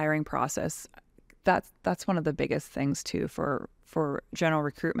like the hiring process, that's one of the biggest things too for general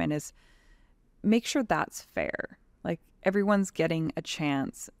recruitment, is make sure that's fair. Like, everyone's getting a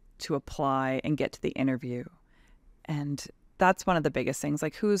chance to apply and get to the interview. And that's one of the biggest things.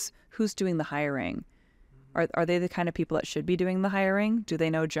 Like, who's doing the hiring? Are they the kind of people that should be doing the hiring? Do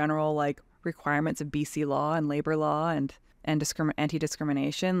they know general like requirements of BC law and labor law and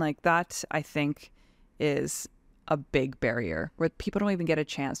anti-discrimination? Like, that I think is a big barrier where people don't even get a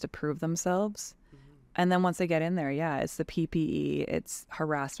chance to prove themselves. And then once they get in there, yeah, it's the PPE, it's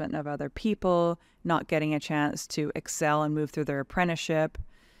harassment of other people, not getting a chance to excel and move through their apprenticeship,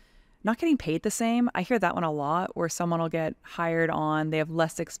 not getting paid the same. I hear that one a lot, where someone will get hired on, they have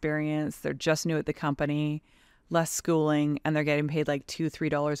less experience, they're just new at the company, less schooling, and they're getting paid like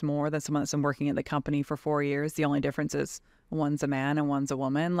 $2-3 more than someone that's been working at the company for 4 years. The only difference is one's a man and one's a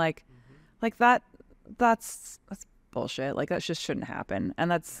woman. Like that's bullshit. Like, that just shouldn't happen. And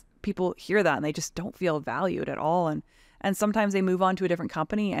that's, people hear that and they just don't feel valued at all. And sometimes they move on to a different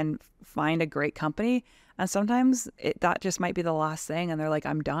company and find a great company. And sometimes that just might be the last thing. And they're like,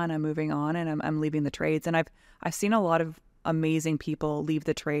 I'm done. I'm moving on, and I'm leaving the trades. And I've seen a lot of amazing people leave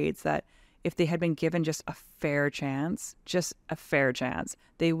the trades that if they had been given just a fair chance,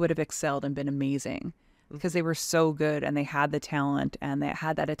 they would have excelled and been amazing, because they were so good and they had the talent and they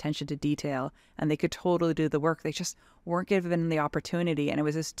had that attention to detail and they could totally do the work. They just weren't given the opportunity, and it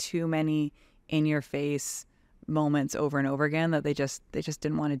was just too many in your face moments over and over again that they just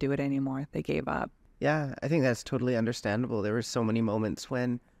didn't want to do it anymore. They gave up. Yeah, I think that's totally understandable. There were so many moments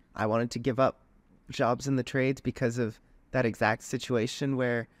when I wanted to give up jobs in the trades because of that exact situation,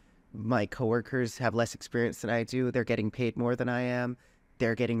 where my coworkers have less experience than I do. They're getting paid more than I am.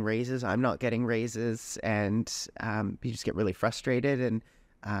 They're getting raises. I'm not getting raises. And you just get really frustrated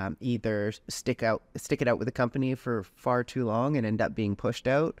and either stick it out with the company for far too long and end up being pushed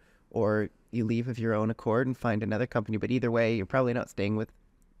out, or you leave of your own accord and find another company. But either way, you're probably not staying with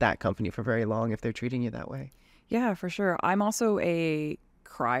that company for very long if they're treating you that way. Yeah, for sure. I'm also a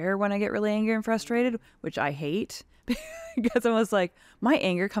crier when I get really angry and frustrated, which I hate. Because I was like, my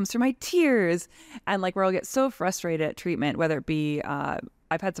anger comes through my tears. And like, where I'll get so frustrated at treatment, whether it be,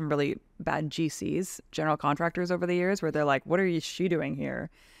 I've had some really bad GCs, general contractors, over the years, where they're like, what are she doing here?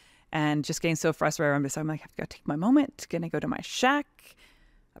 And just getting so frustrated. I'm like, I've got to take my moment, gonna go to my shack,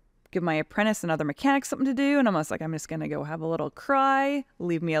 give my apprentice and other mechanics something to do. And I'm just gonna go have a little cry,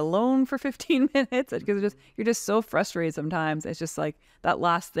 leave me alone for 15 minutes. Because you're just so frustrated sometimes. It's just like that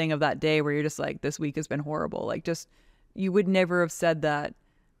last thing of that day where you're just like, this week has been horrible. Like, just, you would never have said that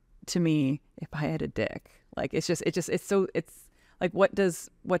to me if I had a dick. Like, it's like, what does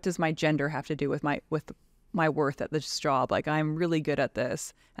my gender have to do with my worth at this job? Like, I'm really good at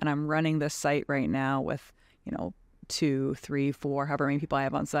this, and I'm running this site right now with, 2, 3, 4, however many people I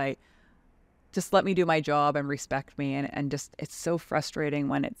have on site. Just let me do my job and respect me. And just, it's so frustrating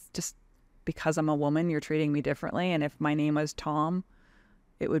when it's just because I'm a woman, you're treating me differently. And if my name was Tom,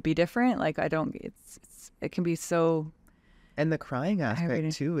 it would be different. Like, it can be so. And the crying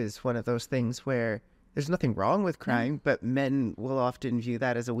aspect too is one of those things where there's nothing wrong with crying, but men will often view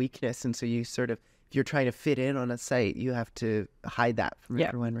that as a weakness. And so you sort of, if you're trying to fit in on a site, you have to hide that from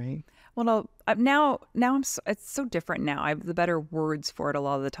everyone, right? Well, no, now it's so different now. I have the better words for it a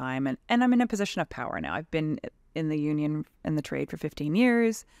lot of the time. And I'm in a position of power now. I've been in the union and the trade for 15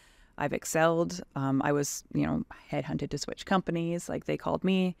 years. I've excelled. I was, headhunted to switch companies, like they called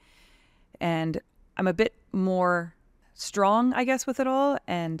me. And I'm a bit more strong, I guess, with it all.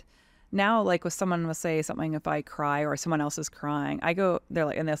 And now, like, with someone will say something, if I cry or someone else is crying,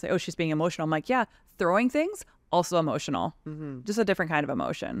 they'll say, oh, she's being emotional. I'm like, yeah, throwing things, also emotional. Mm-hmm. Just a different kind of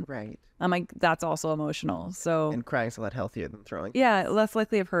emotion. Right. I'm like, that's also emotional. So, and crying's a lot healthier than throwing. Yeah, less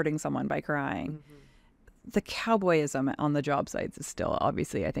likely of hurting someone by crying. Mm-hmm. The cowboyism on the job sites is still,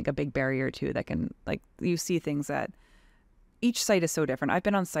 obviously, I think, a big barrier too. That can, like, you see things that each site is so different. I've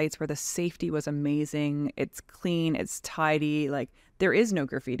been on sites where the safety was amazing. It's clean. It's tidy. Like, there is no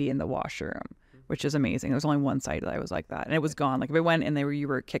graffiti in the washroom, which is amazing. There's only one site that I was like that, and it was gone. Like, if it went and you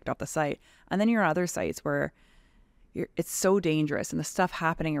were kicked off the site. And then you're on other sites where it's so dangerous and the stuff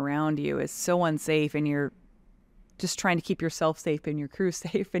happening around you is so unsafe, and you're just trying to keep yourself safe and your crew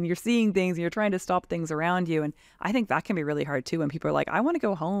safe, and you're seeing things and you're trying to stop things around you. And I think that can be really hard too, when people are like, I want to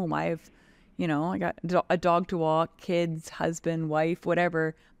go home. I got a dog to walk, kids, husband, wife,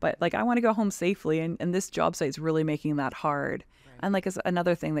 whatever. But like, I want to go home safely. And this job site is really making that hard. Right. And like, it's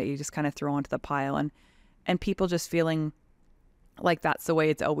another thing that you just kind of throw onto the pile, and people just feeling like that's the way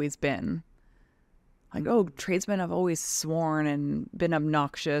it's always been. Like, oh, tradesmen have always sworn and been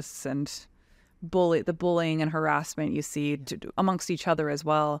obnoxious, and the bullying and harassment you see amongst each other as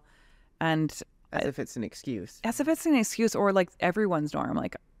well. And as if it's an excuse. As if it's an excuse, or like everyone's norm.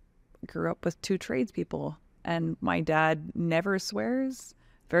 Like, grew up with 2 tradespeople, and my dad never swears,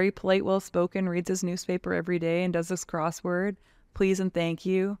 very polite, well-spoken, reads his newspaper every day and does this crossword, please and thank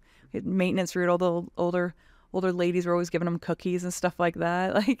you. Maintenance route, all the older ladies were always giving him cookies and stuff like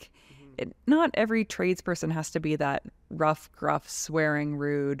that. Like, not every tradesperson has to be that rough, gruff, swearing,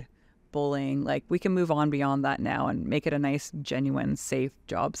 rude, bullying. Like, we can move on beyond that now and make it a nice, genuine, safe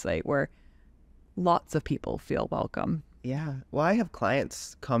job site where lots of people feel welcome. Yeah. Well, I have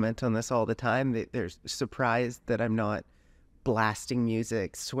clients comment on this all the time. They're surprised that I'm not blasting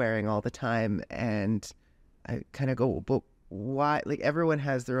music, swearing all the time. And I kind of go, but why? Like, everyone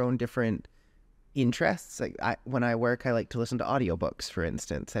has their own different interests. Like, when I work, I like to listen to audiobooks, for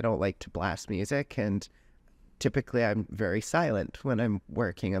instance. I don't like to blast music. And typically I'm very silent when I'm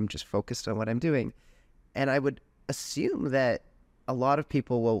working. I'm just focused on what I'm doing. And I would assume that a lot of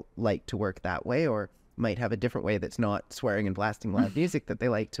people will like to work that way, or might have a different way that's not swearing and blasting loud music that they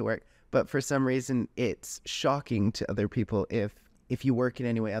like to work. But for some reason, it's shocking to other people if you work in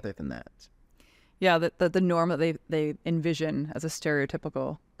any way other than that. Yeah, the norm that they envision as a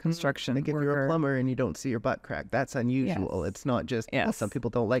stereotypical construction like if worker. you're a plumber and you don't see your butt crack, that's unusual. Yes. It's not just, well, some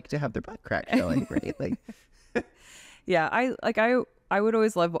people don't like to have their butt crack showing, right? Like, yeah, I would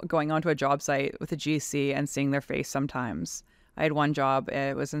always love going onto a job site with a GC and seeing their face sometimes. I had one job,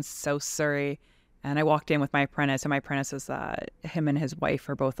 it was in South Surrey, and I walked in with my apprentice, and my apprentice is him and his wife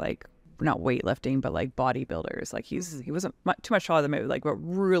are both like, not weightlifting, but like bodybuilders. Like he wasn't too much taller than me, like, but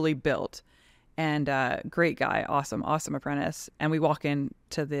really built. And great guy, awesome apprentice. And we walk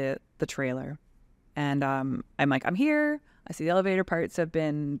into the trailer, and I'm like, I'm here. I see the elevator parts have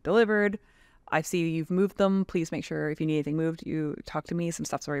been delivered. I see you've moved them. Please make sure if you need anything moved, you talk to me. Some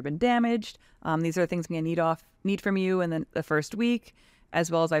stuff's already been damaged. These are the things I'm gonna need from you in the first week, as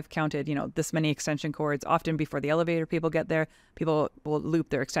well as I've counted, this many extension cords. Often before the elevator people get there, people will loop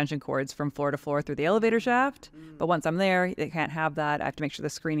their extension cords from floor to floor through the elevator shaft. But once I'm there, they can't have that. I have to make sure the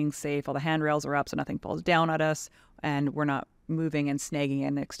screening's safe. All the handrails are up so nothing falls down at us, and we're not moving and snagging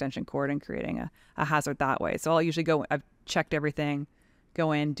an extension cord and creating a hazard that way. So I'll usually go, I've checked everything,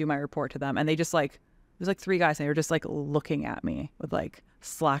 go in, do my report to them. And they just it was like three guys, and they were just like looking at me with like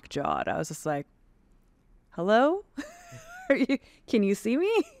slack jawed. I was just like, hello? Can you see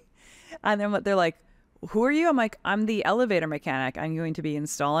me? And then they're like, who are you? I'm like, I'm the elevator mechanic. I'm going to be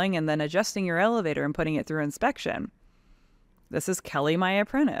installing and then adjusting your elevator and putting it through inspection. This is Kelly, my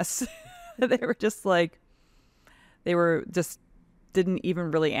apprentice. They didn't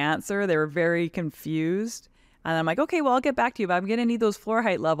even really answer. They were very confused. And I'm like, okay, well, I'll get back to you, but I'm going to need those floor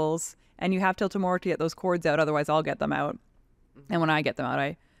height levels, and you have till tomorrow to get those cords out. Otherwise, I'll get them out. And when I get them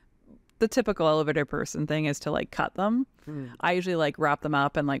out, the typical elevator person thing is to like cut them. I usually like wrap them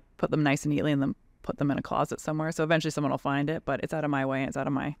up and like put them nice and neatly and then put them in a closet somewhere. So eventually someone will find it, but it's out of my way and it's out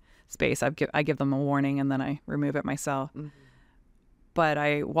of my space. I give them a warning and then I remove it myself. But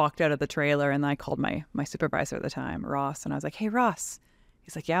I walked out of the trailer and I called my supervisor at the time, Ross, and I was like, hey, Ross.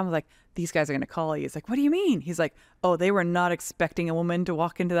 He's like, yeah. I'm like, these guys are going to call you. He's like, what do you mean? He's like, oh, they were not expecting a woman to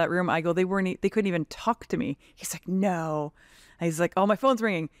walk into that room. I go, they couldn't even talk to me. He's like, no. And he's like, oh, my phone's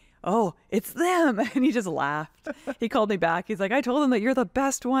ringing. Oh, it's them. And he just laughed. He called me back. He's like, I told them that you're the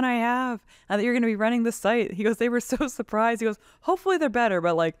best one I have and that you're going to be running the site. He goes, they were so surprised. He goes, hopefully they're better.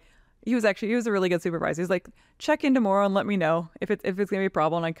 But like, he was a really good supervisor. He's like, check in tomorrow and let me know if it's going to be a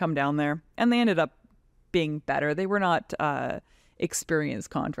problem. I come down there. And they ended up being better. They were not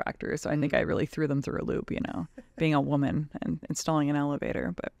experienced contractors. So I think I really threw them through a loop, being a woman and installing an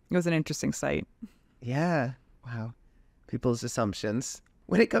elevator. But it was an interesting site. Yeah. Wow. People's assumptions.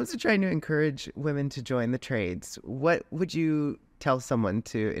 When it comes to trying to encourage women to join the trades, what would you tell someone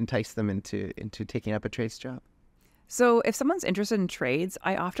to entice them into taking up a trades job? So if someone's interested in trades,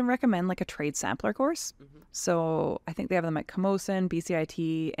 I often recommend like a trade sampler course. So I think they have them at Camosun,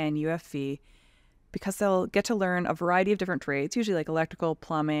 BCIT, and UFV, because they'll get to learn a variety of different trades, usually like electrical,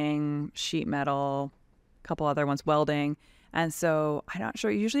 plumbing, sheet metal, a couple other ones, welding. And so I'm not sure,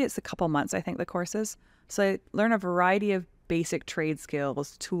 usually it's a couple months, I think the course is. So I learn a variety of basic trade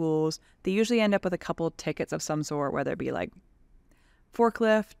skills, tools. They usually end up with a couple tickets of some sort, whether it be like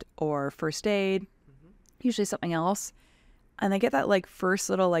forklift or first aid, usually something else. And they get that like first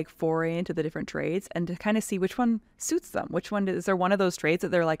little like foray into the different trades and to kind of see which one suits them. Which one is there one of those trades that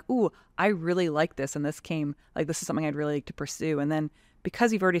they're like, ooh, I really like this. And this is something I'd really like to pursue. And then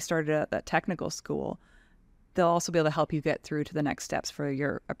because you've already started at that technical school, they'll also be able to help you get through to the next steps for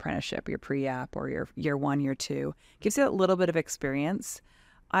your apprenticeship, your pre-app, or your year 1, year 2. Gives you a little bit of experience.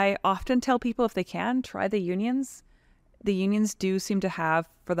 I often tell people if they can, try the unions. The unions do seem to have,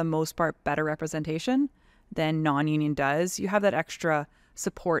 for the most part, better representation than non-union does. You have that extra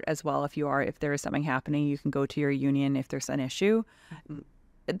support as well. If there is something happening, you can go to your union if there's an issue.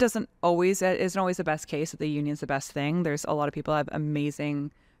 It isn't always the best case that the union's the best thing. There's a lot of people who have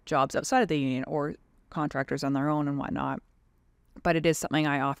amazing jobs outside of the union or contractors on their own and whatnot. But it is something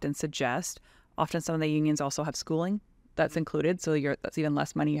I often suggest. Often some of the unions also have schooling that's included, so that's even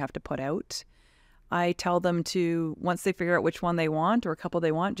less money you have to put out. I tell them to, once they figure out which one they want or a couple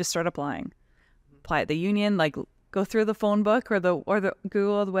they want, just start applying. apply at the union, like go through the phone book or the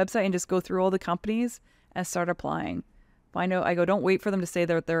Google the website and just go through all the companies and start applying. Don't wait for them to say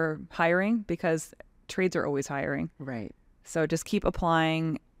that they're hiring, because trades are always hiring. Right. So just keep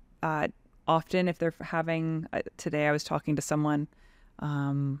applying. Often if they're having, today I was talking to someone,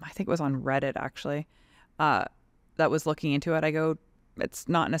 I think it was on Reddit actually, that was looking into it. I go, it's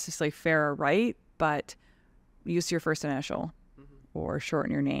not necessarily fair or right, but use your first initial or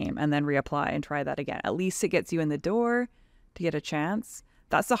shorten your name and then reapply and try that again. At least it gets you in the door to get a chance.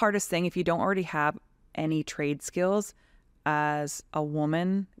 That's the hardest thing. If you don't already have any trade skills as a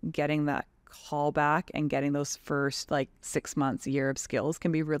woman, getting that call back and getting those first 6 months, year of skills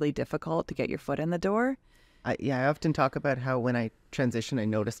can be really difficult to get your foot in the door. I often talk about how when I transitioned, I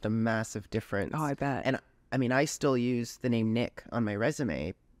noticed a massive difference. Oh, I bet. And I mean, I still use the name Nick on my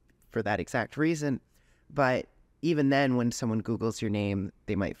resume for that exact reason. But even then, when someone Googles your name,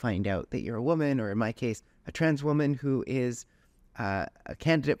 they might find out that you're a woman, or in my case, a trans woman who is a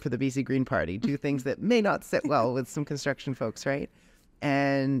candidate for the BC Green Party, do things that may not sit well with some construction folks, right?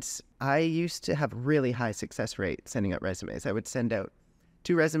 And I used to have really high success rate sending out resumes. I would send out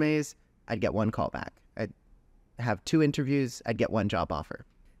 2 resumes, I'd get 1 call back. I'd have 2 interviews, I'd get 1 job offer.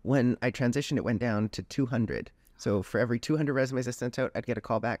 When I transitioned, it went down to 200. So for every 200 resumes I sent out, I'd get a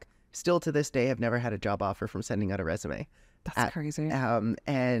call back. Still to this day, I've never had a job offer from sending out a resume. That's crazy.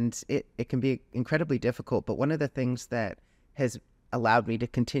 And it can be incredibly difficult. But one of the things that has allowed me to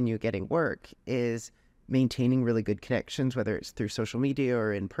continue getting work is maintaining really good connections, whether it's through social media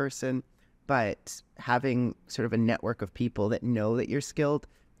or in person, but having sort of a network of people that know that you're skilled,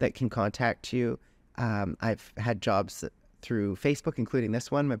 that can contact you. I've had jobs through Facebook, including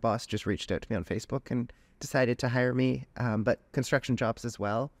this one. My boss just reached out to me on Facebook and decided to hire me, but construction jobs as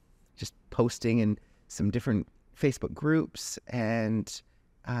well, just posting in some different Facebook groups. And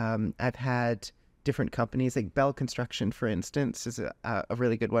I've had different companies, like Bell Construction, for instance, is a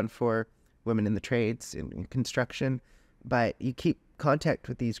really good one for women in the trades in construction. But you keep contact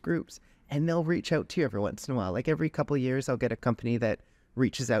with these groups and they'll reach out to you every once in a while. Like every couple of years, I'll get a company that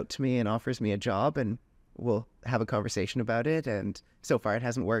reaches out to me and offers me a job, and we'll have a conversation about it. And so far it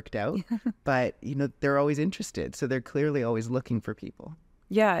hasn't worked out, but they're always interested. So they're clearly always looking for people.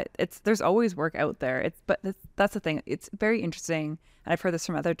 Yeah, there's always work out there. That's the thing. It's very interesting. And I've heard this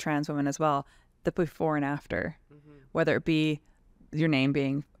from other trans women as well, the before and after, whether it be your name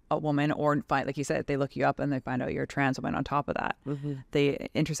being a woman or, like you said, they look you up and they find out you're a trans woman on top of that. The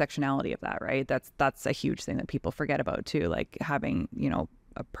intersectionality of that, right? That's a huge thing that people forget about too. Like having,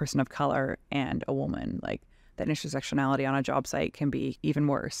 a person of color and a woman, like that intersectionality on a job site can be even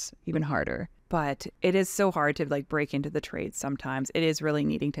worse, even harder. But it is so hard to break into the trades sometimes. It is really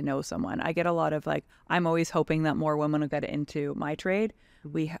needing to know someone. I get a lot of I'm always hoping that more women will get into my trade.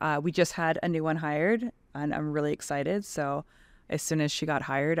 We just had a new one hired and I'm really excited. So as soon as she got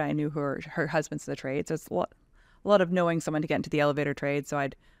hired, I knew her husband's in the trade. So it's a lot of knowing someone to get into the elevator trade. So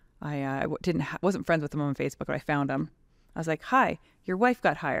I wasn't friends with him on Facebook, but I found him. I was like, "Hi, your wife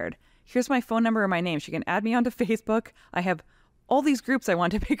got hired. Here's my phone number and my name. She can add me onto Facebook. I have all these groups I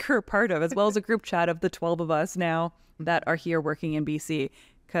want to make her a part of, as well as a group chat of the 12 of us now that are here working in BC.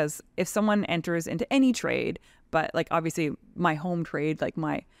 Because if someone enters into any trade, but obviously my home trade,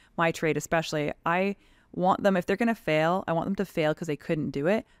 my trade especially, I want them, if they're going to fail, I want them to fail because they couldn't do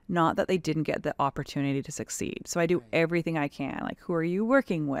it, not that they didn't get the opportunity to succeed. So I do everything I can. Who are you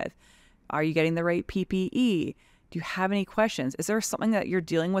working with? Are you getting the right PPE? Do you have any questions? Is there something that you're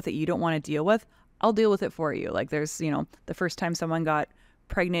dealing with that you don't want to deal with? I'll deal with it for you. There's, the first time someone got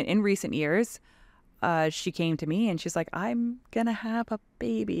pregnant in recent years, she came to me and she's like, I'm going to have a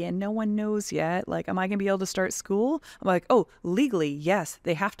baby and no one knows yet. Am I going to be able to start school? I'm like, oh, legally, yes,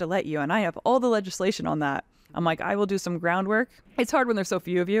 they have to let you. And I have all the legislation on that. I'm like, I will do some groundwork. It's hard when there's so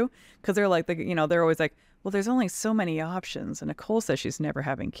few of you because they're they're always like, well, there's only so many options. And Nicole says she's never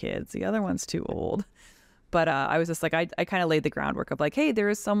having kids. The other one's too old. But I was just I kind of laid the groundwork of hey, there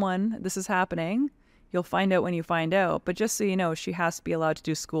is someone, this is happening. You'll find out when you find out. But just so you know, she has to be allowed to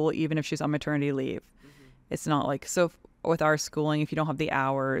do school even if she's on maternity leave. It's not so with our schooling, if you don't have the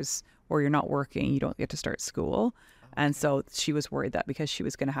hours or you're not working, you don't get to start school. And so she was worried that because she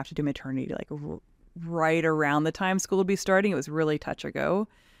was going to have to do maternity right around the time school would be starting, it was really touch or go.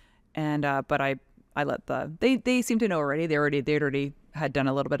 And but I let they seem to know already. They'd already had done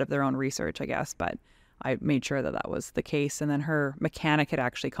a little bit of their own research, I guess, but I made sure that was the case. And then her mechanic had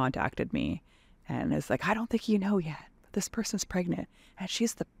actually contacted me and is like, I don't think you know yet. this person's pregnant and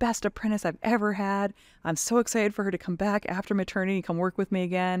she's the best apprentice I've ever had. I'm so excited for her to come back after maternity, come work with me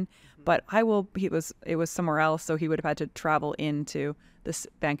again. But it was somewhere else, so he would have had to travel into this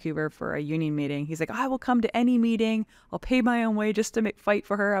Vancouver for a union meeting. He's like, I will come to any meeting. I'll pay my own way just to fight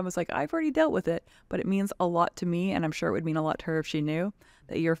for her. I was like, I've already dealt with it, but it means a lot to me, and I'm sure it would mean a lot to her if she knew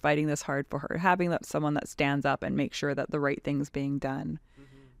that you're fighting this hard for her. Having someone that stands up and makes sure that the right thing's being done.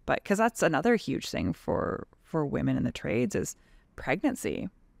 But because that's another huge thing for women in the trades is pregnancy.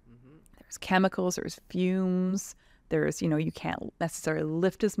 There's chemicals, there's fumes, there's, you can't necessarily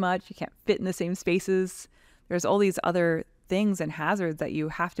lift as much, you can't fit in the same spaces. There's all these other things and hazards that you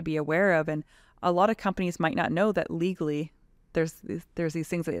have to be aware of. And a lot of companies might not know that legally there's these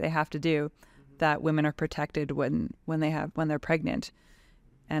things that they have to do that women are protected when they're pregnant.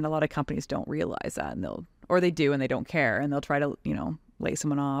 And a lot of companies don't realize that, and they do and they don't care, and they'll try to, lay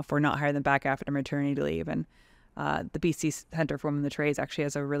someone off or not hire them back after maternity leave. And the BC Centre for Women in the Trades actually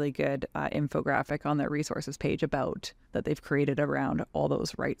has a really good infographic on their resources page about that they've created around all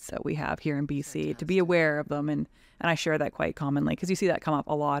those rights that we have here in BC. Fantastic. To be aware of them. And I share that quite commonly because you see that come up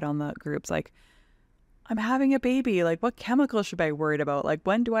a lot on the groups. Like, I'm having a baby. Like, what chemicals should I be worried about? Like,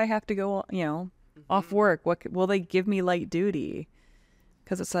 when do I have to go, off work? What will they give me light duty?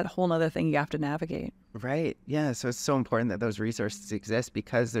 Because it's that whole other thing you have to navigate. Right. Yeah. So it's so important that those resources exist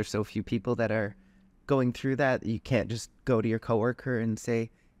because there's so few people that are going through that. You can't just go to your coworker and say,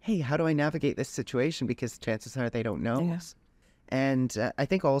 hey, how do I navigate this situation? Because chances are they don't know. Yes. And I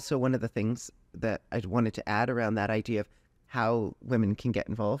think also one of the things that I wanted to add around that idea of how women can get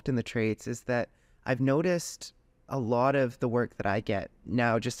involved in the trades is that I've noticed a lot of the work that I get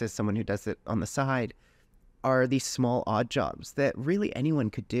now, just as someone who does it on the side, are these small odd jobs that really anyone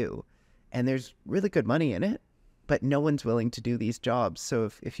could do. And there's really good money in it, but no one's willing to do these jobs.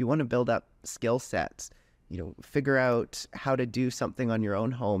 So if you want to build up skill sets, figure out how to do something on your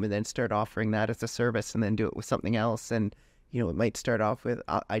own home and then start offering that as a service and then do it with something else. And, it might start off with,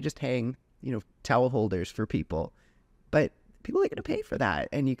 I just hang, towel holders for people, but people are going to pay for that.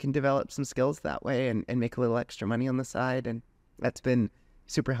 And you can develop some skills that way and make a little extra money on the side. And that's been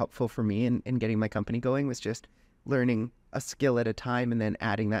super helpful for me in getting my company going, was just learning a skill at a time and then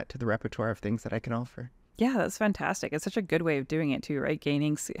adding that to the repertoire of things that I can offer. Yeah, that's fantastic. It's such a good way of doing it too, right?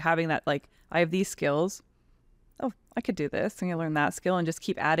 Having that, like, I have these skills. Oh, I could do this. And I learn that skill and just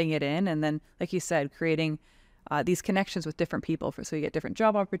keep adding it in. And then, like you said, creating these connections with different people so you get different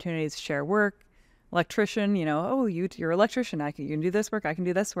job opportunities, share work. Electrician, you're an electrician. You can do this work. I can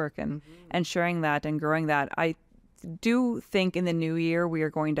do this work. And sharing that and growing that. I do think in the new year we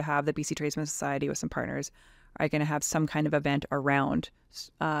are going to have the BC Tradesmen Society with some partners are going to have some kind of event around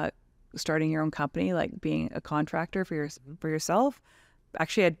starting your own company, like being a contractor for yourself.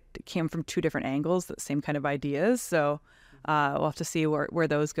 Actually, I came from two different angles, the same kind of ideas. So we'll have to see where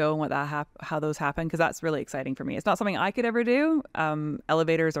those go and how those happen, because that's really exciting for me. It's not something I could ever do.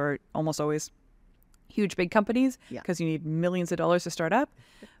 Elevators are almost always huge, big companies because you need millions of dollars to start up.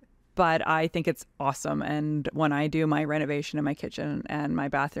 But I think it's awesome. And when I do my renovation in my kitchen and my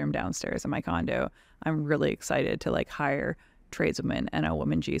bathroom downstairs in my condo, I'm really excited to hire tradeswomen and a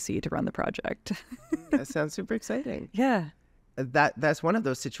woman GC to run the project. That sounds super exciting. Yeah. That's one of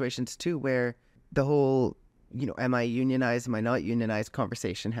those situations too, where the whole, am I unionized, am I not unionized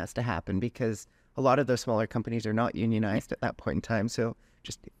conversation has to happen, because a lot of those smaller companies are not unionized at that point in time. So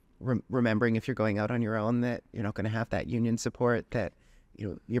just remembering if you're going out on your own that you're not going to have that union support, that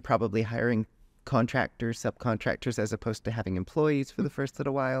you're probably hiring contractors, subcontractors, as opposed to having employees for the first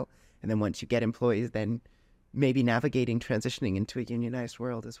little while. And then once you get employees, then maybe navigating, transitioning into a unionized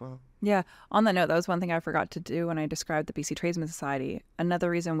world as well. Yeah. On that note, that was one thing I forgot to do when I described the BC Tradesmen Society. Another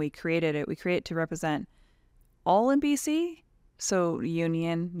reason we created it to represent all in BC. So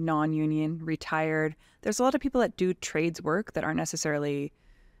union, non-union, retired. There's a lot of people that do trades work that aren't necessarily,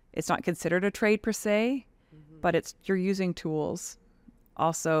 it's not considered a trade per se, but you're using tools.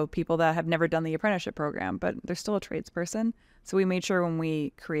 Also, people that have never done the apprenticeship program, but they're still a tradesperson. So we made sure when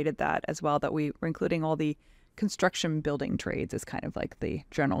we created that as well that we were including all the construction building trades as kind of like the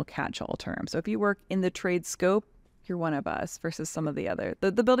general catch-all term. So if you work in the trade scope, you're one of us versus some of the other.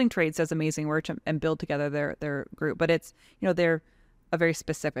 The building trades does amazing work and build together their group, but it's, they're a very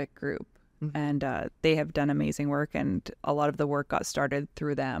specific group and they have done amazing work, and a lot of the work got started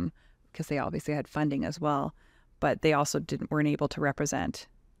through them because they obviously had funding as well. But they also weren't able to represent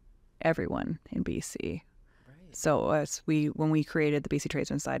everyone in BC. Right. So when we created the BC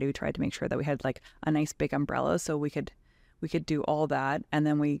Tradesmen Society, we tried to make sure that we had a nice big umbrella so we could do all that, and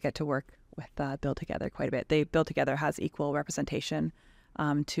then we get to work with Build Together quite a bit. Build Together has equal representation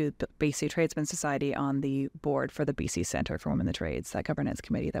to the BC Tradesmen Society on the board for the BC Centre for Women in the Trades, that governance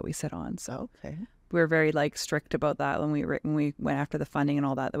committee that we sit on. So we were very strict about that when we went after the funding and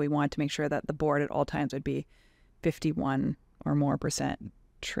all that we wanted to make sure that the board at all times would be 51% or more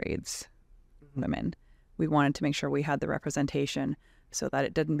trades women. We wanted to make sure we had the representation so that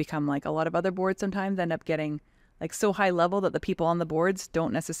it didn't become like a lot of other boards sometimes end up getting like so high level that the people on the boards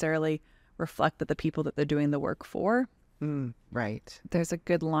don't necessarily reflect that the people that they're doing the work for. Right. There's a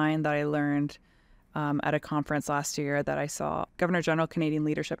good line that I learned at a conference last year that I saw, Governor General Canadian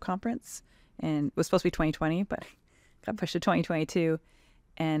Leadership Conference, and it was supposed to be 2020, but got pushed to 2022.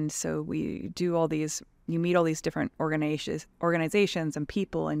 And so we do all these, you meet all these different organizations and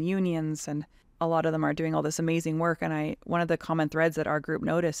people and unions, and a lot of them are doing all this amazing work. And one of the common threads that our group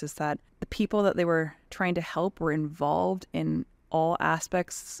noticed is that the people that they were trying to help were involved in all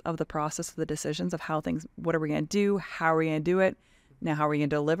aspects of the process of the decisions of how things, what are we going to do? How are we going to do it? Now, how are we going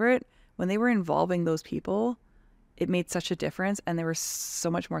to deliver it? When they were involving those people, it made such a difference, and they were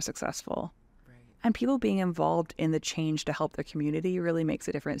so much more successful. Right. And people being involved in the change to help their community really makes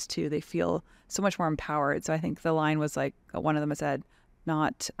a difference too. They feel so much more empowered. So I think the line was like, one of them said,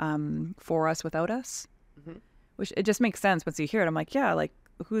 not for us without us, which it just makes sense once you hear it. I'm like, yeah, like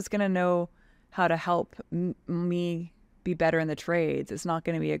who's going to know how to help me be better in the trades? It's not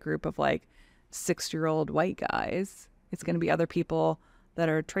going to be a group of like 60-year-old white guys. It's going to be other people that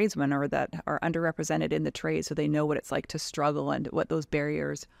are tradesmen or that are underrepresented in the trade, so they know what it's like to struggle and what those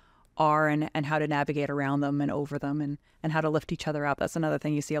barriers are and how to navigate around them and over them and how to lift each other up. That's another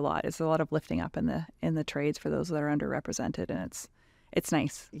thing you see a lot. It's a lot of lifting up in the trades for those that are underrepresented, and it's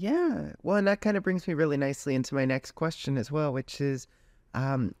nice. Yeah. Well, and that kind of brings me really nicely into my next question as well, which is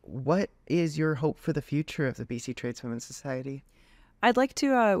what is your hope for the future of the BC Tradeswomen Society? I'd like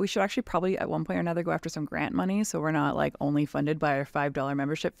to, we should actually probably at one point or another go after some grant money, so we're not like only funded by our $5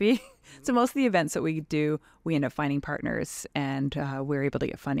 membership fee. So most of the events that we do, we end up finding partners, and we're able to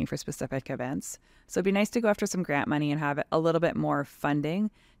get funding for specific events. So it'd be nice to go after some grant money and have a little bit more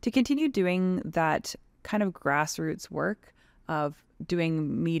funding to continue doing that kind of grassroots work of doing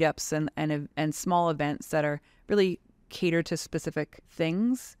meetups and small events that are really cater to specific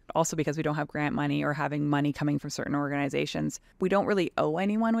things. Also, because we don't have grant money or having money coming from certain organizations, we don't really owe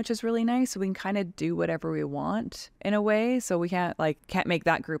anyone, which is really nice. So we can kind of do whatever we want in a way. So we can't make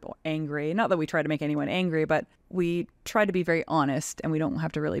that group angry. Not that we try to make anyone angry, but we try to be very honest, and we don't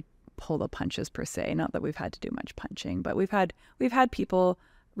have to really pull the punches per se. Not that we've had to do much punching, but we've had people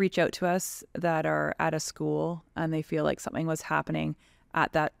reach out to us that are at a school and they feel like something was happening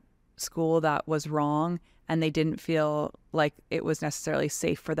at that school that was wrong, and they didn't feel like it was necessarily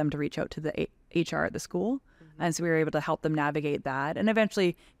safe for them to reach out to the HR at the school. And so we were able to help them navigate that and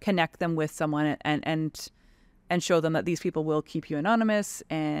eventually connect them with someone and show them that these people will keep you anonymous,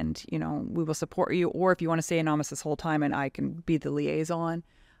 and, you know, we will support you. Or if you want to stay anonymous this whole time, and I can be the liaison.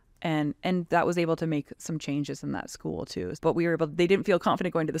 And that was able to make some changes in that school too. But they didn't feel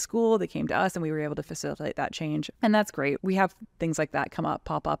confident going to the school. They came to us, and we were able to facilitate that change. And that's great. We have things like that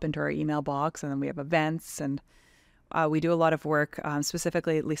pop up into our email box, and then we have events, and we do a lot of work.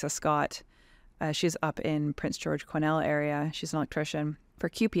 Specifically, Lisa Scott, she's up in Prince George Quesnel area. She's an electrician for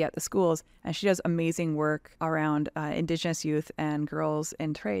CUPE at the schools, and she does amazing work around Indigenous youth and girls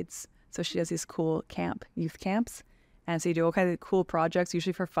in trades. So she does these cool youth camps. And so you do all kinds of cool projects,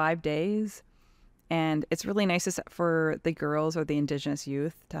 usually for 5 days. And it's really nice for the girls or the Indigenous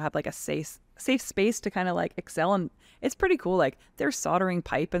youth to have like a safe space to kind of like excel. And it's pretty cool. Like they're soldering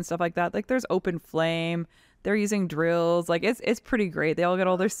pipe and stuff like that. Like there's open flame. They're using drills. Like it's pretty great. They all get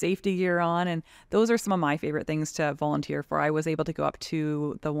all their safety gear on. And those are some of my favorite things to volunteer for. I was able to go up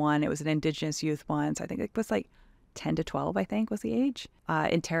to the one. It was an Indigenous youth one. So I think it was like 10 to 12, I think was the age,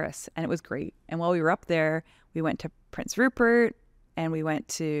 in Terrace. And it was great. And while we were up there, we went to Prince Rupert, and we went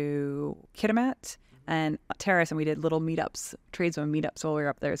to Kitimat and Terrace, and we did little meetups, tradeswomen meetups while we were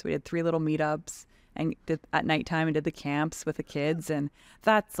up there. So we did 3 little meetups and did at nighttime and did the camps with the kids. And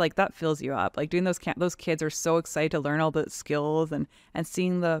that's like, that fills you up. Like doing those those kids are so excited to learn all the skills and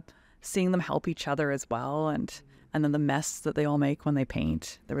seeing them help each other as well. And then the mess that they all make when they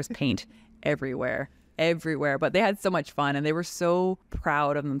paint. There was paint everywhere, but they had so much fun, and they were so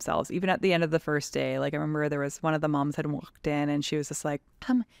proud of themselves. Even at the end of the first day, like I remember there was one of the moms had walked in, and she was just like,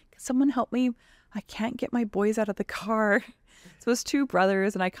 can someone help me? I can't get my boys out of the car. So it was 2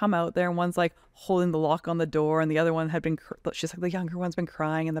 brothers, and I come out there, and one's like holding the lock on the door, and the other one had been, she's like, the younger one's been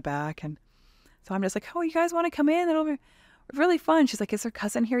crying in the back. And so I'm just like, oh, you guys want to come in? It'll be really fun. She's like, is their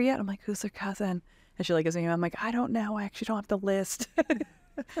cousin here yet? I'm like, who's their cousin? And she like gives me, I'm like, I don't know. I actually don't have the list.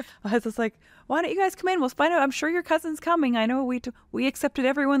 I was just like, why don't you guys come in? We'll find out. I'm sure your cousin's coming. I know we accepted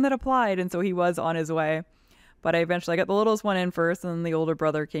everyone that applied. And so he was on his way. But I eventually got the littlest one in first, and then the older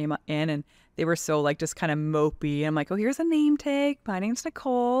brother came in, and they were so like just kind of mopey. And I'm like, oh, here's a name tag. My name's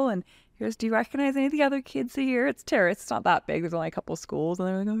Nicole, and here's, do you recognize any of the other kids here? It's Terrace. It's not that big. There's only a couple schools, and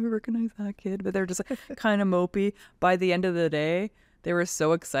they're like, oh, I recognize that kid. But they're just like, kind of mopey. By the end of the day, they were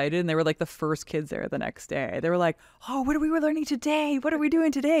so excited, and they were like the first kids there the next day. They were like, oh, what are we learning today? What are we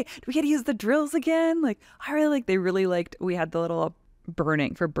doing today? Do we get to use the drills again? Like, they really liked, we had the little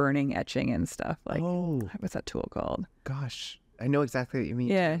burning etching and stuff. Like, what's that tool called? Gosh, I know exactly what you mean.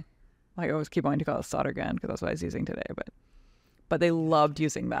 Yeah. I always keep wanting to call it solder gun because that's what I was using today. But they loved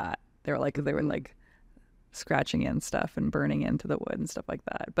using that. They were like scratching in stuff and burning into the wood and stuff like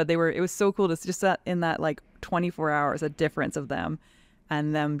that. But it was so cool to just that in that like 24 hours, a difference of them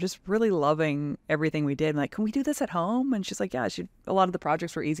and them just really loving everything we did. Like, can we do this at home? And she's like, yeah, a lot of the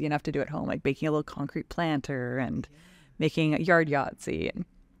projects were easy enough to do at home, like baking a little concrete planter and making a yard Yahtzee. And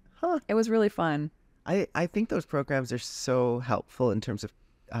it was really fun. I think those programs are so helpful in terms of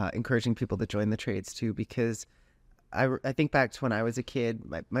encouraging people to join the trades too, because I think back to when I was a kid,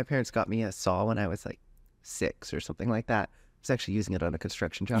 my parents got me a saw when I was like 6 or something like that. I was actually using it on a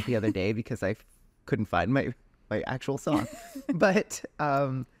construction job the other day because I couldn't find my actual saw. But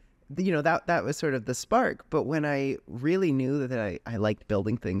that was sort of the spark. But when I really knew that I liked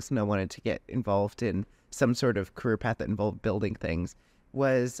building things and I wanted to get involved in some sort of career path that involved building things,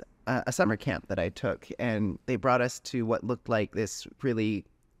 was a summer camp that I took, and they brought us to what looked like this really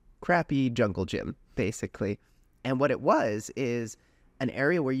crappy jungle gym, basically. And what it was is an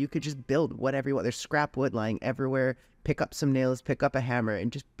area where you could just build whatever you want. There's scrap wood lying everywhere. Pick up some nails, pick up a hammer,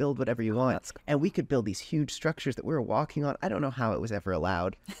 and just build whatever you want. Cool. And we could build these huge structures that we were walking on. I don't know how it was ever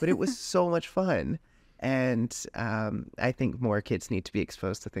allowed, but it was so much fun. And I think more kids need to be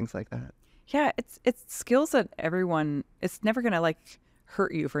exposed to things like that. Yeah, it's skills that everyone, it's never going to like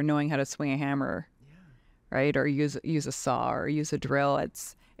hurt you for knowing how to swing a hammer, right? Or use a saw or use a drill.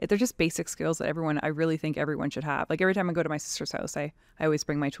 They're just basic skills that I really think everyone should have. Like every time I go to my sister's house, I always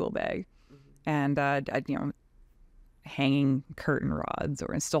bring my tool bag, and hanging curtain rods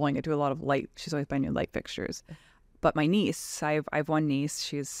or installing it to a lot of light. She's always buying new light fixtures. But my niece, I have one niece,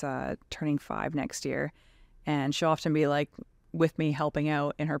 she's turning 5 next year, and she'll often be like with me helping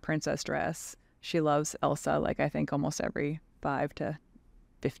out in her princess dress. She loves Elsa, like I think almost every 5 to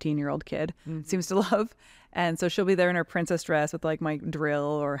 15-year-old kid seems to love. And so she'll be there in her princess dress with like my drill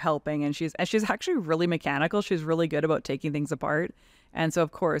or helping, and she's actually really mechanical. She's really good about taking things apart. And so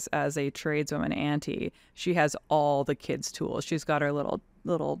of course, as a tradeswoman auntie, she has all the kids' tools. She's got her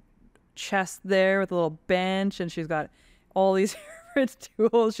little chest there with a little bench, and she's got all these different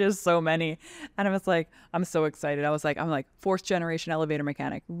tools. She has so many. And I was like, I'm so excited. I'm like 4th generation elevator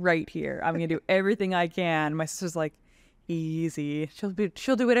mechanic right here. I'm gonna do everything I can. My sister's like, easy.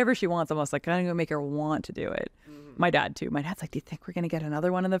 She'll do whatever she wants. Almost like I'm gonna make her want to do it. My dad too. My dad's like, do you think we're gonna get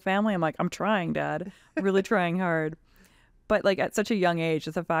another one in the family? I'm like, I'm trying, Dad. I'm really trying hard. But like at such a young age,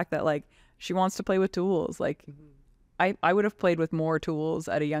 it's the fact that like she wants to play with tools. Like I would have played with more tools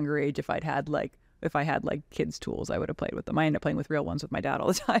at a younger age if I had kids' tools. I would have played with them. I ended up playing with real ones with my dad all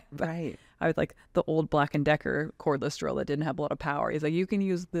the time. Right. I would like the old Black & Decker cordless drill that didn't have a lot of power. He's like, you can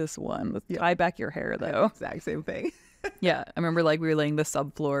use this one. Let's tie back your hair though. Exact same thing. Yeah, I remember like we were laying the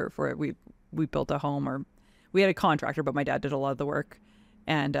subfloor for it. We built a home, or we had a contractor, but my dad did a lot of the work.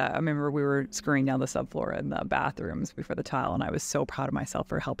 And I remember we were screwing down the subfloor in the bathrooms before the tile, and I was so proud of myself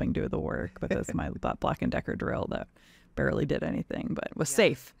for helping do the work because that Black & Decker drill that barely did anything, but was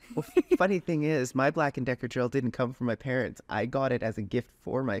safe. Well, funny thing is, my Black & Decker drill didn't come from my parents. I got it as a gift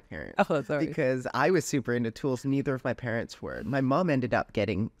for my parents. Oh, that's right. Because I was super into tools. Neither of my parents were. My mom ended up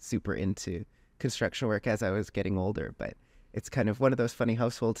getting super into construction work as I was getting older, but it's kind of one of those funny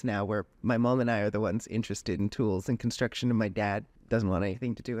households now where my mom and I are the ones interested in tools and construction, and my dad doesn't want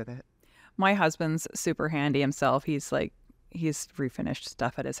anything to do with it. My husband's super handy himself. He's refinished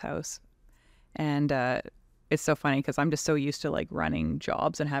stuff at his house, and it's so funny because I'm just so used to like running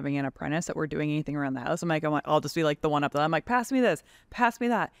jobs and having an apprentice that we're doing anything around the house. I'm like, I'll just be like the one up there. I'm like, pass me this, pass me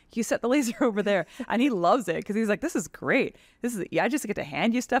that. You set the laser over there. And he loves it because he's like, this is great. I just get to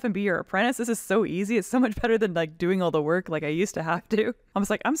hand you stuff and be your apprentice. This is so easy. It's so much better than like doing all the work like I used to have to. I was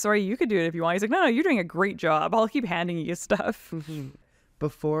like, I'm sorry, you could do it if you want. He's like, no, you're doing a great job. I'll keep handing you stuff.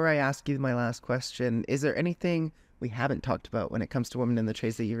 Before I ask you my last question, is there anything we haven't talked about when it comes to women in the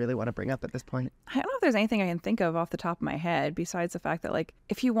trades that you really want to bring up at this point? I don't know if there's anything I can think of off the top of my head besides the fact that, like,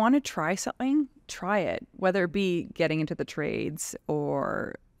 if you want to try something, try it, whether it be getting into the trades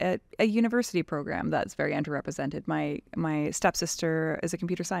or a university program that's very underrepresented. My stepsister is a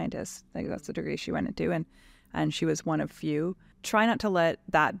computer scientist. Like, that's the degree she went into, and she was one of few. Try not to let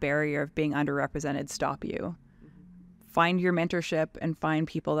that barrier of being underrepresented stop you. Find your mentorship and find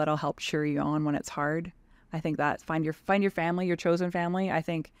people that'll help cheer you on when it's hard. I think that find your family, your chosen family. I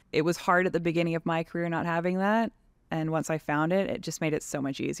think it was hard at the beginning of my career not having that. And once I found it, it just made it so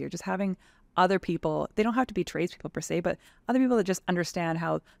much easier. Just having other people, they don't have to be tradespeople per se, but other people that just understand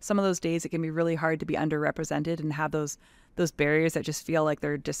how some of those days it can be really hard to be underrepresented and have those barriers that just feel like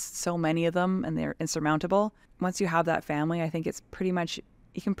there are just so many of them and they're insurmountable. Once you have that family, I think it's pretty much,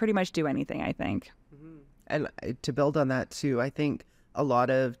 you can pretty much do anything, I think. And to build on that too, I think a lot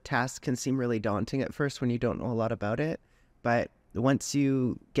of tasks can seem really daunting at first when you don't know a lot about it. But once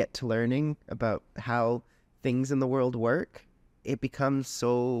you get to learning about how things in the world work, it becomes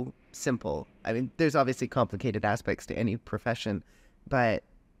so simple. I mean, there's obviously complicated aspects to any profession, but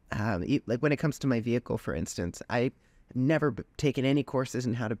like when it comes to my vehicle, for instance, I've never taken any courses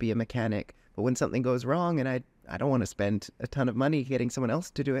in how to be a mechanic. But when something goes wrong and I don't want to spend a ton of money getting someone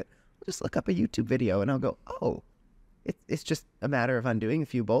else to do it, I'll just look up a YouTube video and I'll go, oh, it's just a matter of undoing a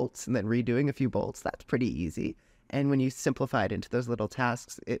few bolts and then redoing a few bolts. That's pretty easy. And when you simplify it into those little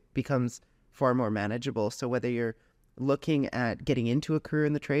tasks, it becomes far more manageable. So whether you're looking at getting into a career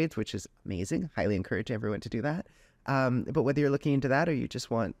in the trades, which is amazing, highly encourage everyone to do that. But whether you're looking into that or you just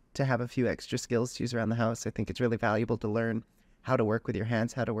want to have a few extra skills to use around the house, I think it's really valuable to learn how to work with your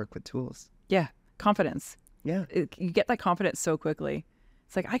hands, how to work with tools. Yeah. Confidence. Yeah. You get that confidence so quickly.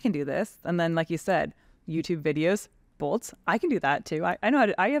 It's like, I can do this. And then, like you said, YouTube videos, bolts, I can do that too. I know how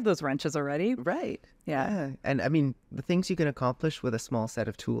to, I have those wrenches already. Right. Yeah. And I mean, the things you can accomplish with a small set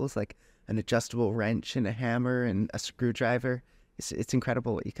of tools, like an adjustable wrench and a hammer and a screwdriver, it's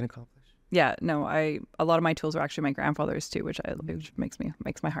incredible what you can accomplish. Yeah, no, a lot of my tools are actually my grandfather's too, which makes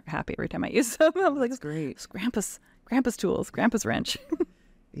my heart happy every time I use them. I'm like, that's great. It's grandpa's tools, grandpa's wrench.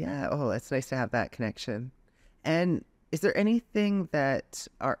 Yeah. Oh, it's nice to have that connection. And is there anything that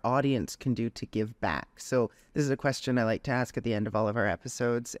our audience can do to give back? So this is a question I like to ask at the end of all of our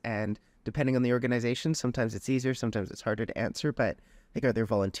episodes. And depending on the organization, sometimes it's easier, sometimes it's harder to answer. But like, are there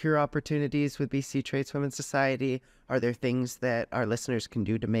volunteer opportunities with BC Tradeswomen Society? Are there things that our listeners can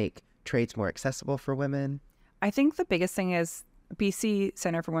do to make trades more accessible for women? I think the biggest thing is BC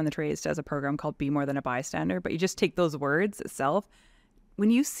Centre for Women in the Trades does a program called Be More Than a Bystander, but you just take those words itself. When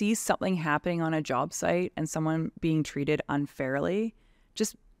you see something happening on a job site and someone being treated unfairly,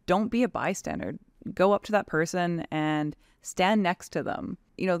 just don't be a bystander. Go up to that person and stand next to them.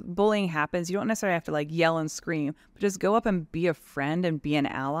 You know, bullying happens. You don't necessarily have to like yell and scream, but just go up and be a friend and be an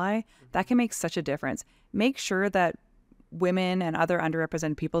ally. That can make such a difference. Make sure that women and other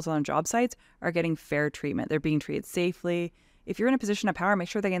underrepresented peoples on job sites are getting fair treatment. They're being treated safely. If you're in a position of power, make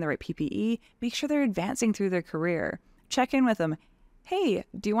sure they're getting the right PPE. Make sure they're advancing through their career. Check in with them. Hey,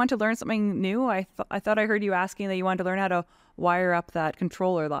 do you want to learn something new? I thought I heard you asking that you wanted to learn how to wire up that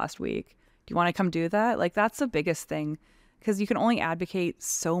controller last week. Do you want to come do that? Like, that's the biggest thing, because you can only advocate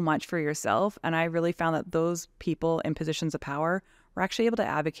so much for yourself. And I really found that those people in positions of power were actually able to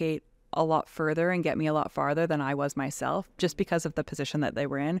advocate a lot further and get me a lot farther than I was myself, just because of the position that they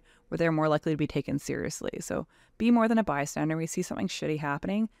were in, where they're more likely to be taken seriously. So be more than a bystander. We see something shitty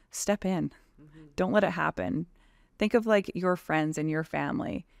happening, step in. Mm-hmm. Don't let it happen. Think of like your friends and your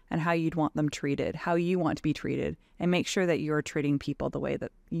family and how you'd want them treated, how you want to be treated, and make sure that you're treating people the way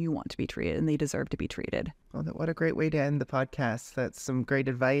that you want to be treated and they deserve to be treated. Well, what a great way to end the podcast. That's some great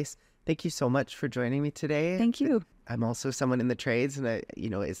advice. Thank you so much for joining me today. Thank you. I'm also someone in the trades, and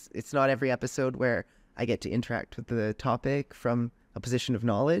it's not every episode where I get to interact with the topic from a position of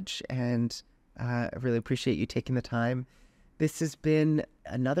knowledge, and I really appreciate you taking the time. This has been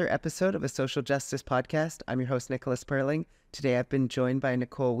another episode of a social justice podcast. I'm your host, Nicola Spurling. Today I've been joined by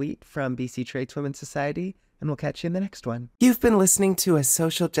Nicole Wiet from BC Tradeswomen Society, and we'll catch you in the next one. You've been listening to a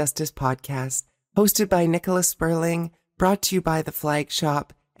social justice podcast hosted by Nicola Spurling, brought to you by The Flag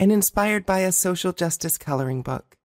Shop, and inspired by a social justice coloring book.